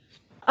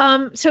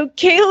 So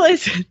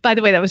Kayla's, by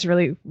the way, that was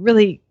really,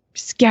 really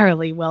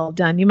scarily well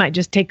done. You might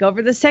just take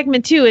over the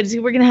segment too.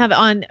 We're going to have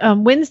on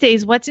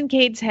Wednesdays, What's in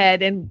Cade's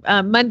Head, and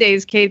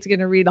Mondays, Cade's going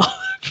to read all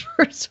the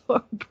first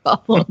world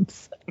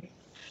problems.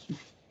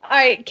 All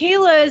right.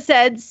 Kayla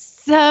said,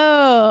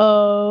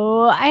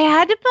 so I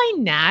had to buy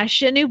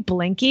Nash a new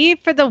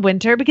Binky for the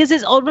winter because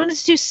his old one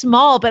is too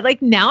small.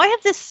 But now I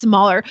have this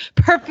smaller,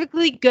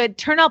 perfectly good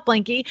turnout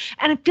Binky.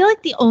 And I feel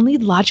like the only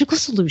logical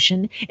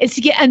solution is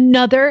to get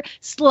another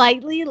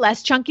slightly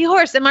less chunky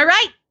horse. Am I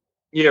right?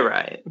 You're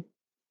right.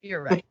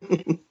 You're right.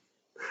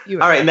 All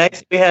right.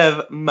 Next we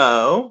have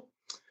Mo,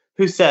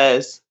 who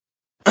says,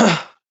 for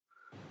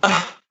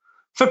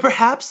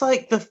perhaps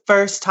the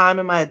first time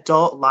in my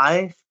adult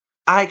life,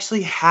 I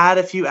actually had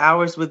a few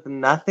hours with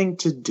nothing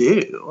to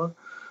do.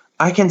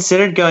 I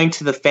considered going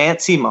to the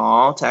fancy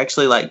mall to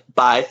actually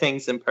buy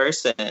things in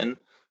person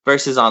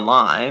versus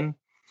online.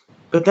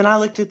 But then I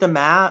looked at the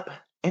map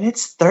and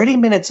it's 30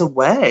 minutes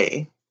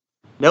away.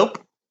 Nope.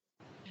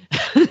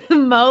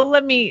 Mo,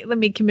 let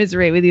me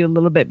commiserate with you a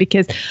little bit,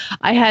 because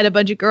I had a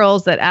bunch of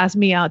girls that asked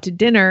me out to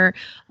dinner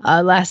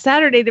last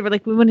Saturday. They were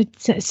like, we want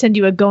to send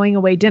you a going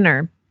away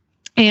dinner.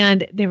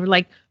 And they were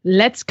like,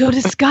 let's go to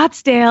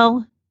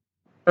Scottsdale.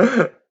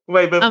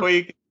 Wait, before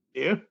you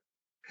continue,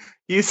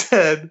 you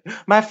said,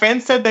 my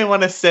friends said they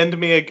want to send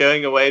me a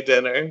going away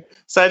dinner.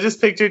 So I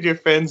just pictured your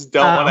friends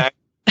don't want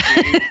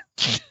to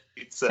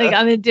like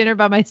I'm at dinner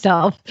by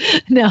myself.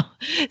 No,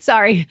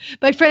 sorry.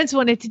 My friends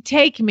wanted to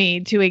take me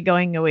to a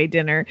going away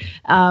dinner.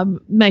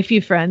 My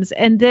few friends.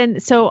 And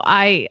then, so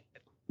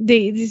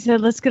they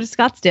said, let's go to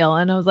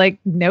Scottsdale. And I was like,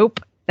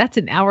 nope, that's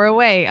an hour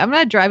away. I'm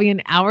not driving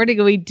an hour to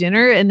go eat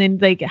dinner and then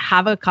like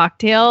have a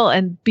cocktail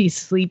and be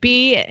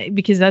sleepy,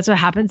 because that's what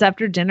happens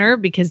after dinner,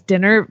 because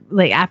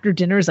after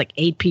dinner is like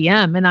 8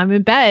 p.m. and I'm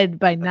in bed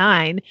by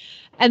 9.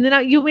 And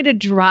then you want me to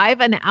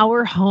drive an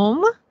hour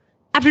home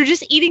after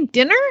just eating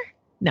dinner?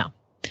 No.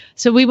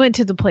 So we went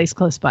to the place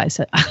close by.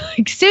 So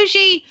like,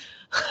 sushi.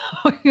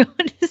 We're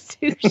going to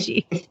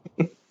sushi.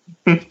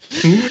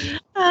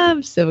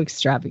 I'm so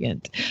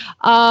extravagant.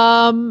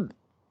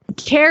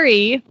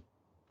 Carrie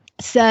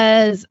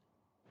says,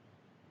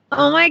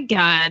 oh my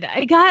God,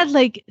 I got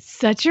like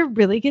such a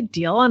really good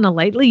deal on a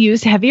lightly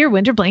used, heavier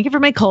winter blanket for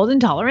my cold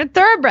intolerant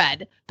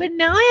thoroughbred. But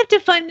now I have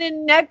to find a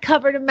neck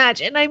cover to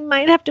match, and I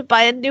might have to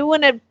buy a new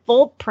one at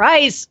full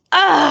price.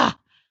 Ah.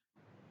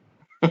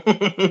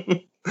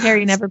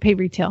 Harry, never pay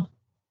retail.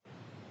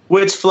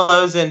 Which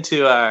flows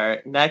into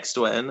our next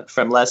one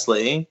from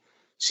Leslie.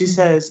 She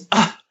says,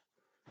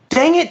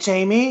 dang it,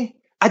 Jamie.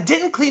 I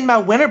didn't clean my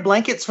winter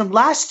blankets from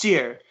last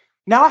year.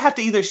 Now I have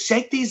to either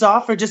shake these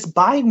off or just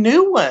buy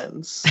new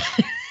ones.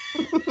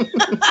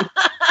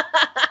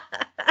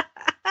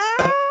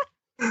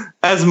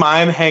 As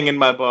mine hang in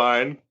my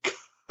barn,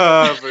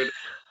 covered.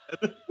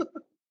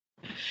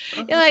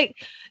 You're like,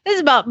 this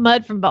is about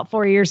mud from about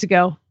 4 years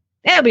ago.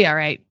 It'll be all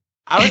right.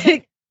 I was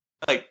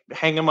like,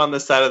 hang them on the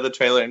side of the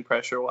trailer and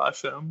pressure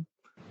wash them.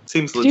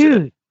 Seems legit.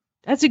 Dude,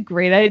 that's a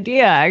great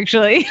idea,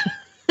 actually.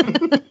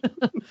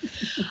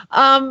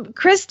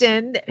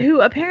 Kristen,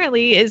 who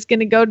apparently is going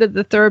to go to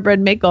the thoroughbred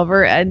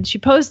makeover, and she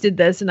posted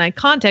this, and I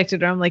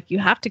contacted her. I'm like, you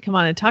have to come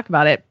on and talk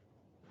about it.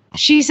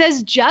 She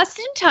says, just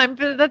in time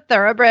for the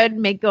thoroughbred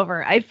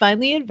makeover, I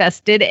finally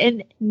invested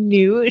in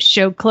new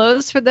show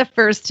clothes for the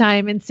first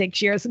time in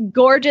 6 years.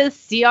 Gorgeous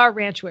CR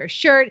Ranchwear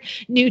shirt,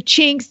 new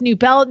chinks, new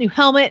belt, new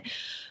helmet.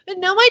 But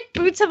now my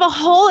boots have a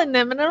hole in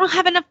them, and I don't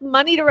have enough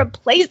money to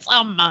replace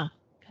them.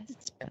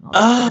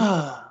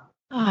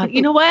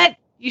 You know what?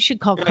 You should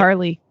call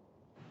Carly.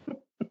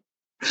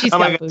 She's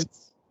got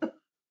boots.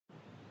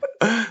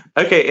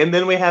 Okay, and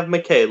then we have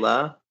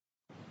Michaela.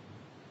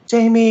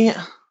 Jamie,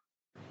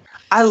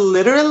 I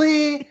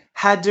literally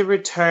had to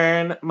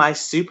return my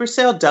Super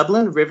Sale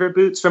Dublin River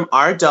boots from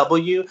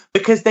RW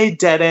because they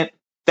didn't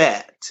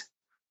fit.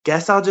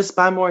 Guess I'll just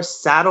buy more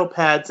saddle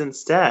pads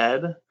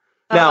instead.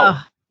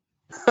 Now,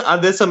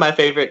 on this one, my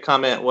favorite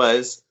comment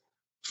was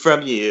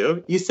from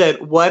you. You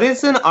said, what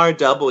is an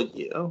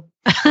RW?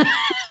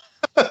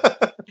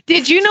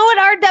 Did you know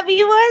what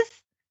RW was?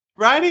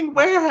 Riding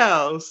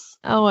Warehouse.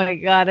 Oh my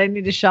God, I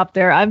need to shop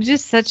there. I'm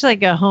just such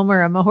like a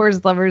homer. I'm a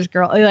horse lover's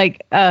girl.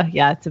 Like,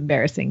 yeah, it's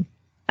embarrassing.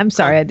 I'm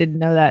sorry, I didn't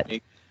know that.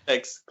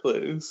 X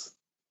clues.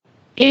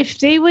 If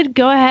they would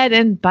go ahead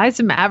and buy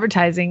some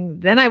advertising,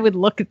 then I would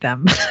look at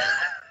them.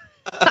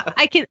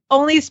 I can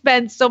only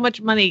spend so much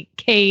money,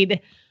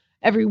 Cade,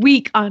 every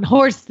week on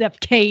horse stuff,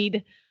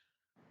 Cade.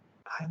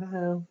 I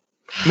know.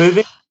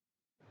 Moving.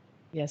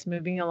 Yes,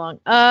 moving along.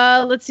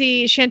 Let's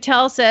see.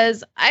 Chantel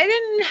says, I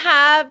didn't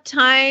have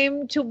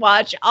time to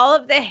watch all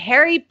of the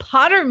Harry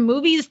Potter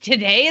movies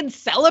today in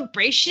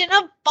celebration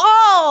of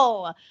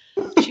fall.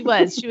 She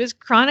was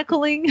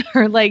chronicling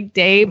her like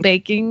day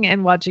baking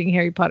and watching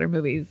Harry Potter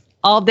movies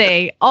all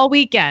day, all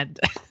weekend.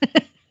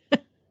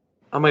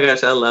 Oh my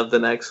gosh, I love the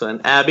next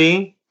one.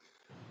 Abby.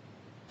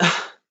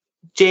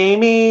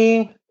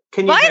 Jamie,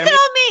 can you Why hear is it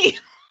on me?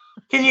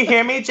 Can you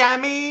hear me,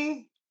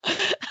 Jamie?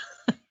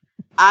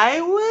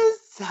 I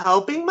was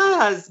helping my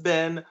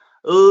husband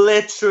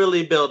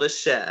literally build a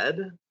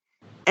shed,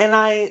 and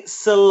I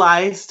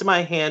sliced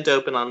my hand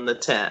open on the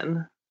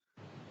tin.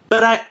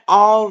 But I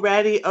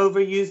already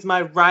overused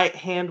my right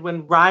hand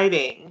when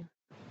writing.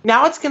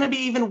 Now it's going to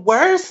be even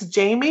worse,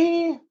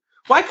 Jamie.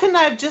 Why couldn't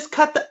I have just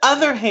cut the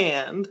other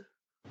hand?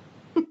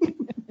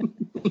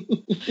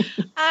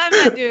 I'm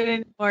not doing it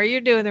anymore. You're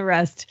doing the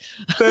rest.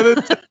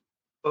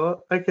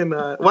 I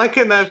cannot. Why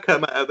couldn't I have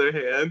cut my other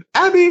hand?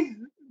 Abby,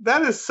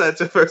 that is such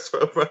a first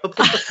world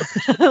problem.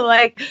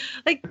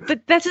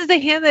 But this is the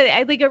hand that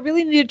I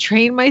really need to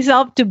train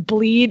myself to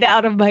bleed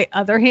out of my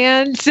other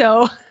hand.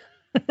 So,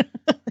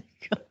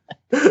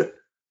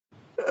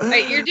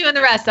 right, you're doing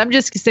the rest. I'm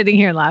just sitting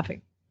here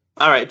laughing.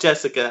 All right,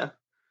 Jessica.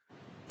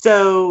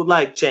 So,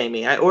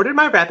 Jamie, I ordered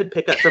my rapid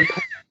pickup from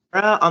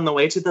Panera on the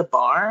way to the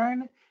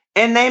barn,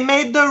 and they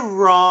made the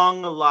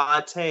wrong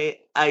latte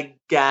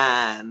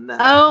again.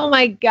 Oh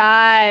my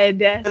God.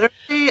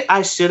 Literally,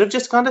 I should have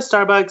just gone to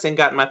Starbucks and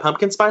gotten my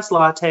pumpkin spice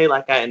latte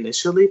like I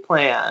initially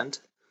planned.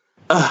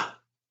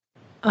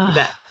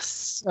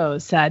 So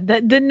sad.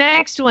 The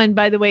next one,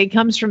 by the way,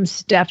 comes from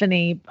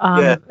Stephanie.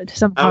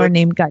 Somehow her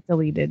name got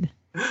deleted.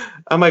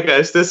 Oh my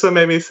gosh, this one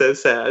made me so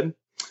sad.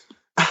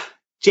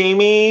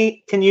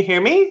 Jamie, can you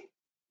hear me?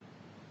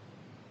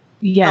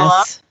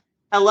 Yes.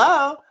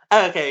 Hello?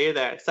 Oh, okay, you're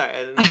there. Sorry.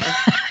 I didn't know.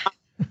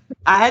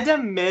 I had to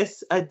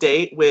miss a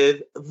date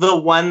with the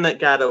one that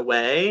got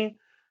away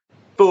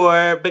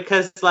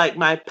because like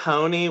my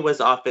pony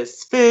was off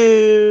his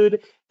food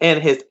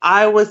and his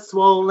eye was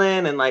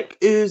swollen and like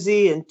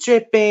oozy and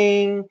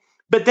dripping.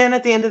 But then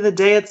at the end of the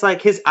day, it's like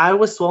his eye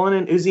was swollen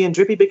and oozy and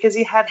drippy because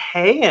he had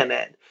hay in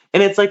it.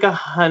 And it's like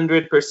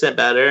 100%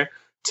 better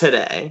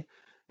today.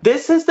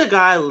 This is the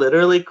guy I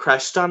literally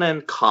crushed on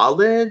in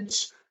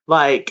college.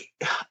 Like,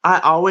 I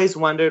always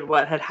wondered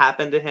what had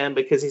happened to him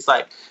because he's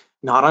like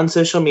not on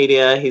social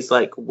media. He's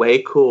like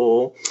way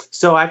cool.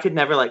 So I could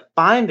never like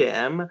find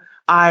him.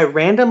 I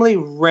randomly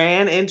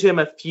ran into him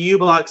a few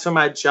blocks from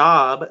my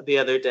job the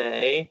other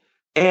day.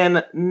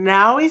 And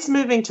now he's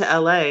moving to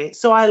LA.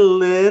 So I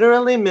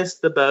literally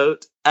missed the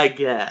boat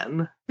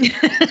again.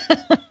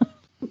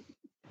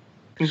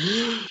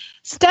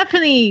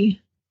 Stephanie,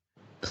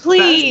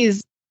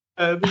 please.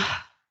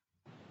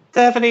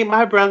 Stephanie,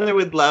 my brother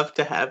would love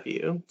to have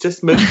you.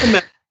 Just move to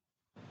Memphis.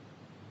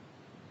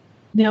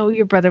 No,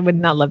 your brother would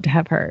not love to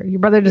have her. Your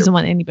brother doesn't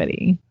want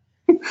anybody.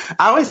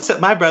 I always tell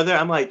my brother,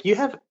 I'm like, you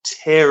have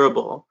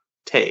terrible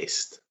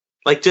taste.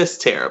 Like,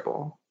 just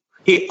terrible.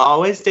 He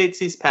always dates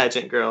these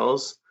pageant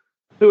girls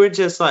who are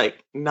just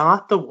like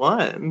not the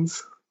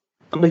ones.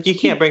 I'm like, you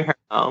can't bring her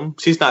home.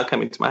 She's not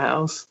coming to my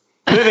house.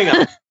 Moving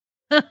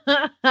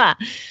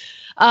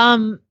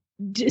on.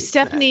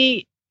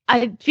 Stephanie,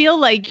 I feel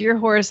like your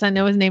horse, I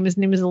know his name is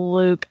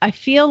Luke. I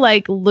feel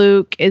like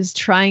Luke is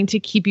trying to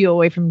keep you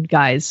away from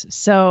guys.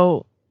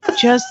 So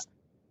just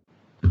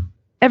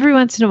every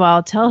once in a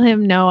while, tell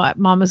him, no,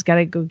 Mama's got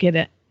to go get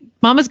it.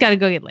 Mama's got to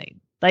go get laid.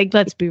 Like,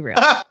 let's be real.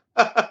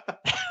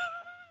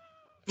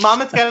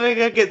 Mama's got to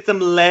go get some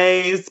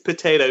Lay's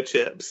potato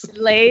chips.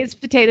 Lay's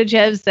potato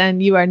chips,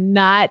 and you are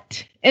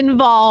not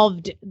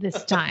involved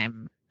this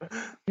time.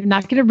 You're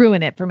not going to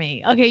ruin it for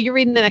me. Okay, you're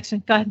reading the next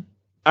one. Go ahead.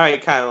 All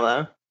right,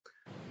 Kyla.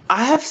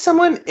 I have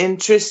someone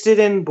interested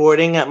in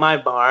boarding at my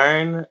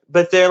barn,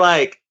 but they're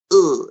like,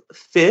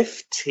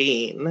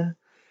 15.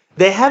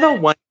 They have a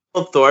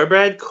wonderful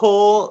thoroughbred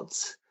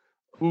colt.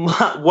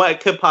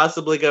 What could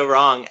possibly go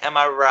wrong? Am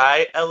I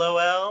right?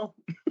 LOL.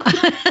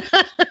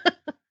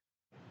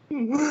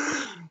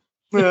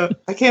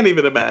 I can't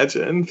even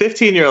imagine.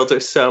 15-year-olds are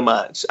so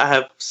much. I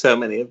have so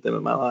many of them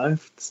in my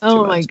life.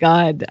 Oh my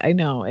God. I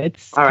know.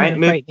 It's all right.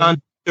 Moving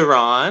on to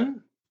Ron.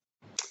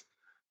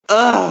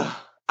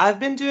 I've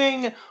been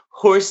doing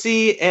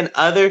horsey and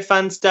other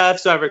fun stuff.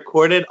 So I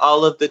recorded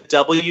all of the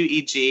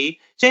WEG.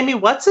 Jamie,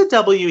 what's a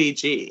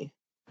WEG?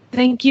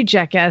 Thank you,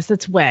 jackass.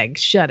 That's WAG.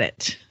 Shut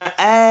it.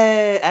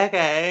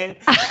 Okay.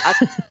 I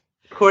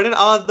recorded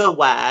all of the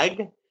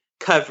WAG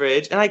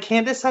coverage, and I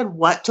can't decide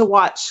what to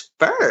watch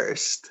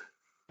first.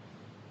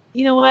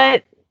 You know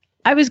what?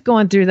 I was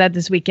going through that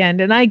this weekend,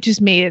 and I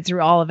just made it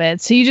through all of it.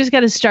 So you just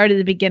got to start at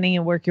the beginning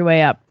and work your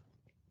way up.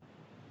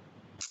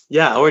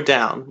 Yeah, or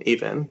down,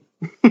 even.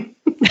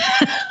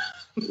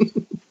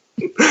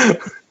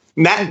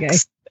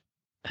 Next,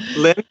 okay.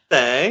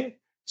 Lindsay.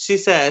 She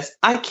says,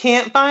 I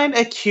can't find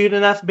a cute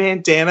enough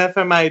bandana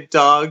for my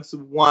dog's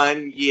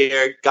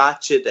 1-year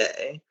gotcha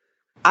day.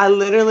 I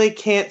literally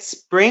can't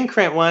screen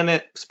print one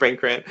in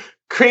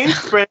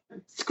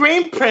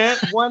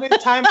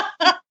time.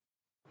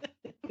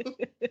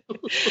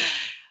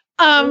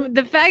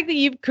 The fact that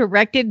you've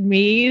corrected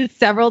me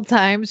several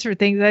times for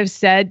things I've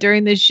said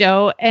during the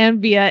show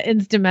and via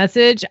Insta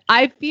message,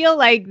 I feel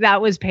like that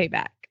was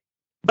payback.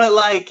 But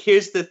like,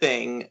 here's the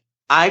thing.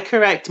 I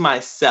correct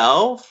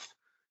myself.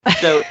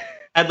 So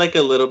add like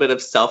a little bit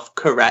of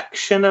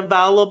self-correction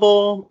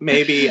available.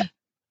 Maybe I'll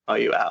call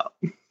you out.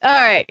 All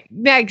right.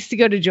 Next, to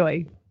go to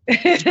Joy.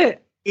 All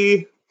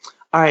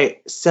right.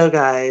 So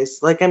guys,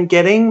 like I'm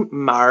getting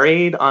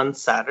married on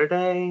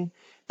Saturday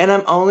and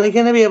I'm only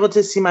going to be able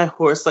to see my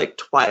horse like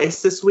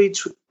twice this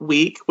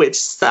week, which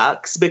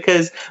sucks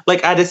because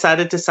like I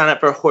decided to sign up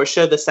for a horse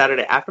show the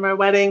Saturday after my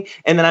wedding.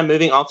 And then I'm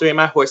moving all 3 of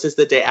my horses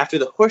the day after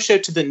the horse show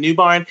to the new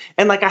barn.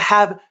 And like, I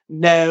have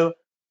no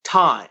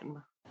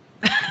time.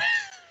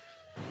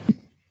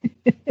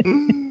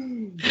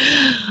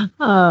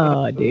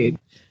 Oh, dude.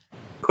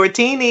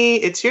 Cortini,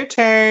 it's your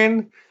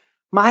turn.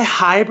 My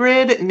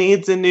hybrid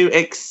needs a new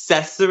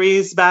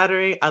accessories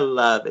battery. I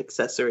love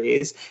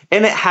accessories.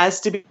 And it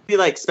has to be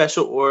like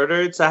special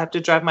ordered. So I have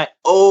to drive my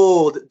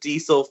old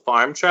diesel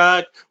farm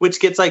truck, which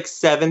gets like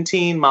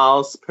 17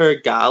 miles per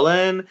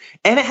gallon.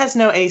 And it has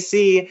no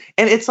AC.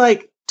 And it's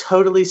like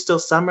totally still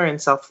summer in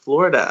South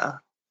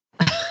Florida.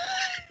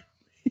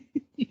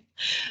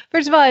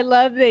 First of all, I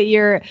love that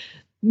you're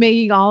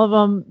making all of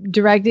them,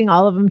 directing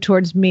all of them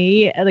towards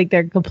me, like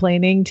they're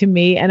complaining to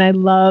me. And I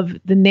love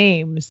the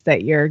names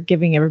that you're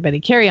giving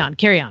everybody. Carry on.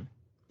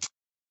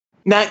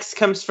 Next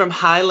comes from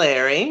Hi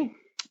Larry.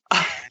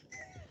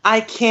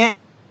 I can't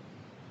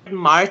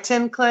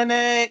Martin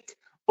Clinic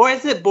or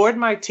is it Board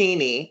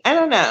Martini? I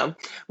don't know.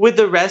 With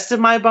the rest of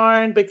my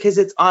barn because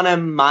it's on a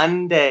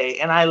Monday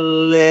and I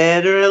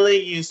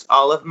literally used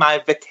all of my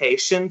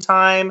vacation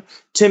time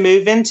to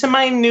move into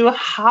my new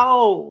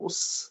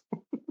house.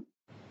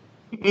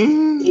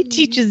 He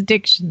teaches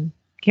diction.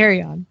 Carry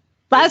on.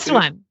 Last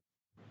one.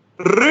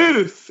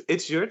 Ruth,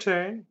 it's your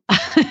turn.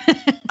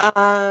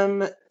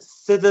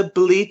 So the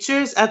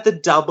bleachers at the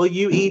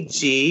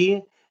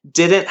WEG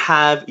didn't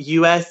have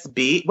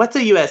USB. What's a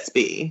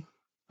USB?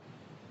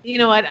 You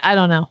know what? I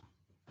don't know.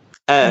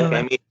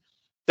 Okay.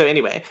 So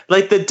anyway,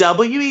 like the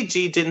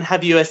WEG didn't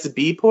have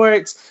USB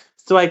ports,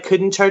 so I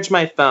couldn't charge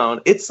my phone.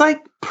 It's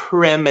like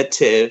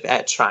primitive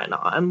at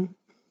Trinon.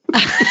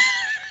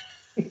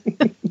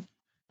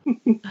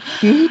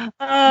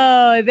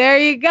 Oh, there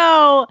you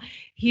go.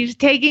 He's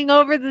taking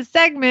over the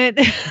segment.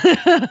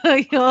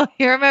 You'll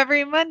hear him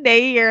every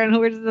Monday here on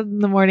Horses in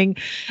the Morning.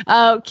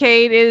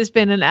 Kate, it has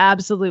been an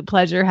absolute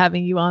pleasure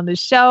having you on the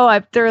show.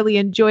 I've thoroughly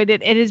enjoyed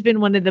it. It has been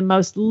one of the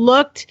most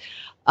look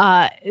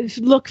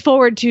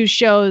forward to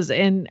shows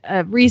in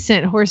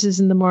recent Horses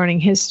in the Morning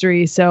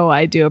history. So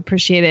I do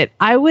appreciate it.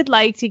 I would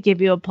like to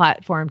give you a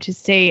platform to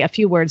say a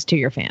few words to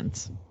your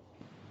fans.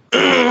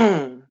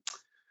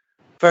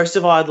 First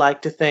of all, I'd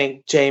like to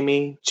thank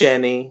Jamie,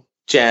 Jenny,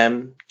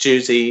 Jem,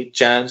 Juicy,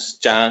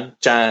 John,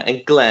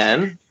 and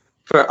Glenn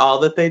for all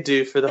that they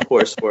do for the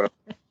horse world.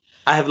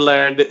 I have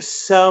learned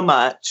so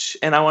much,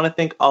 and I want to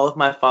thank all of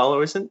my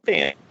followers and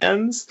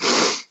fans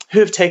who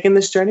have taken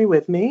this journey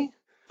with me.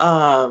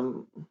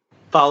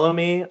 Follow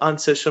me on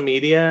social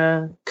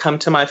media. Come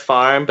to my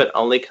farm, but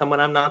only come when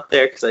I'm not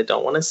there because I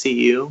don't want to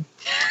see you.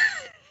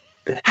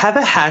 Have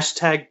a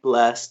hashtag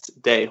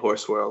blessed day,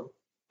 Horse World.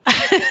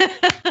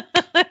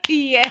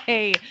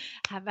 Yay.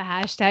 Have a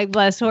hashtag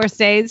blessed horse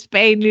days,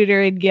 spay,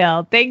 neuter, and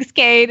gill. Thanks,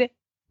 Cade.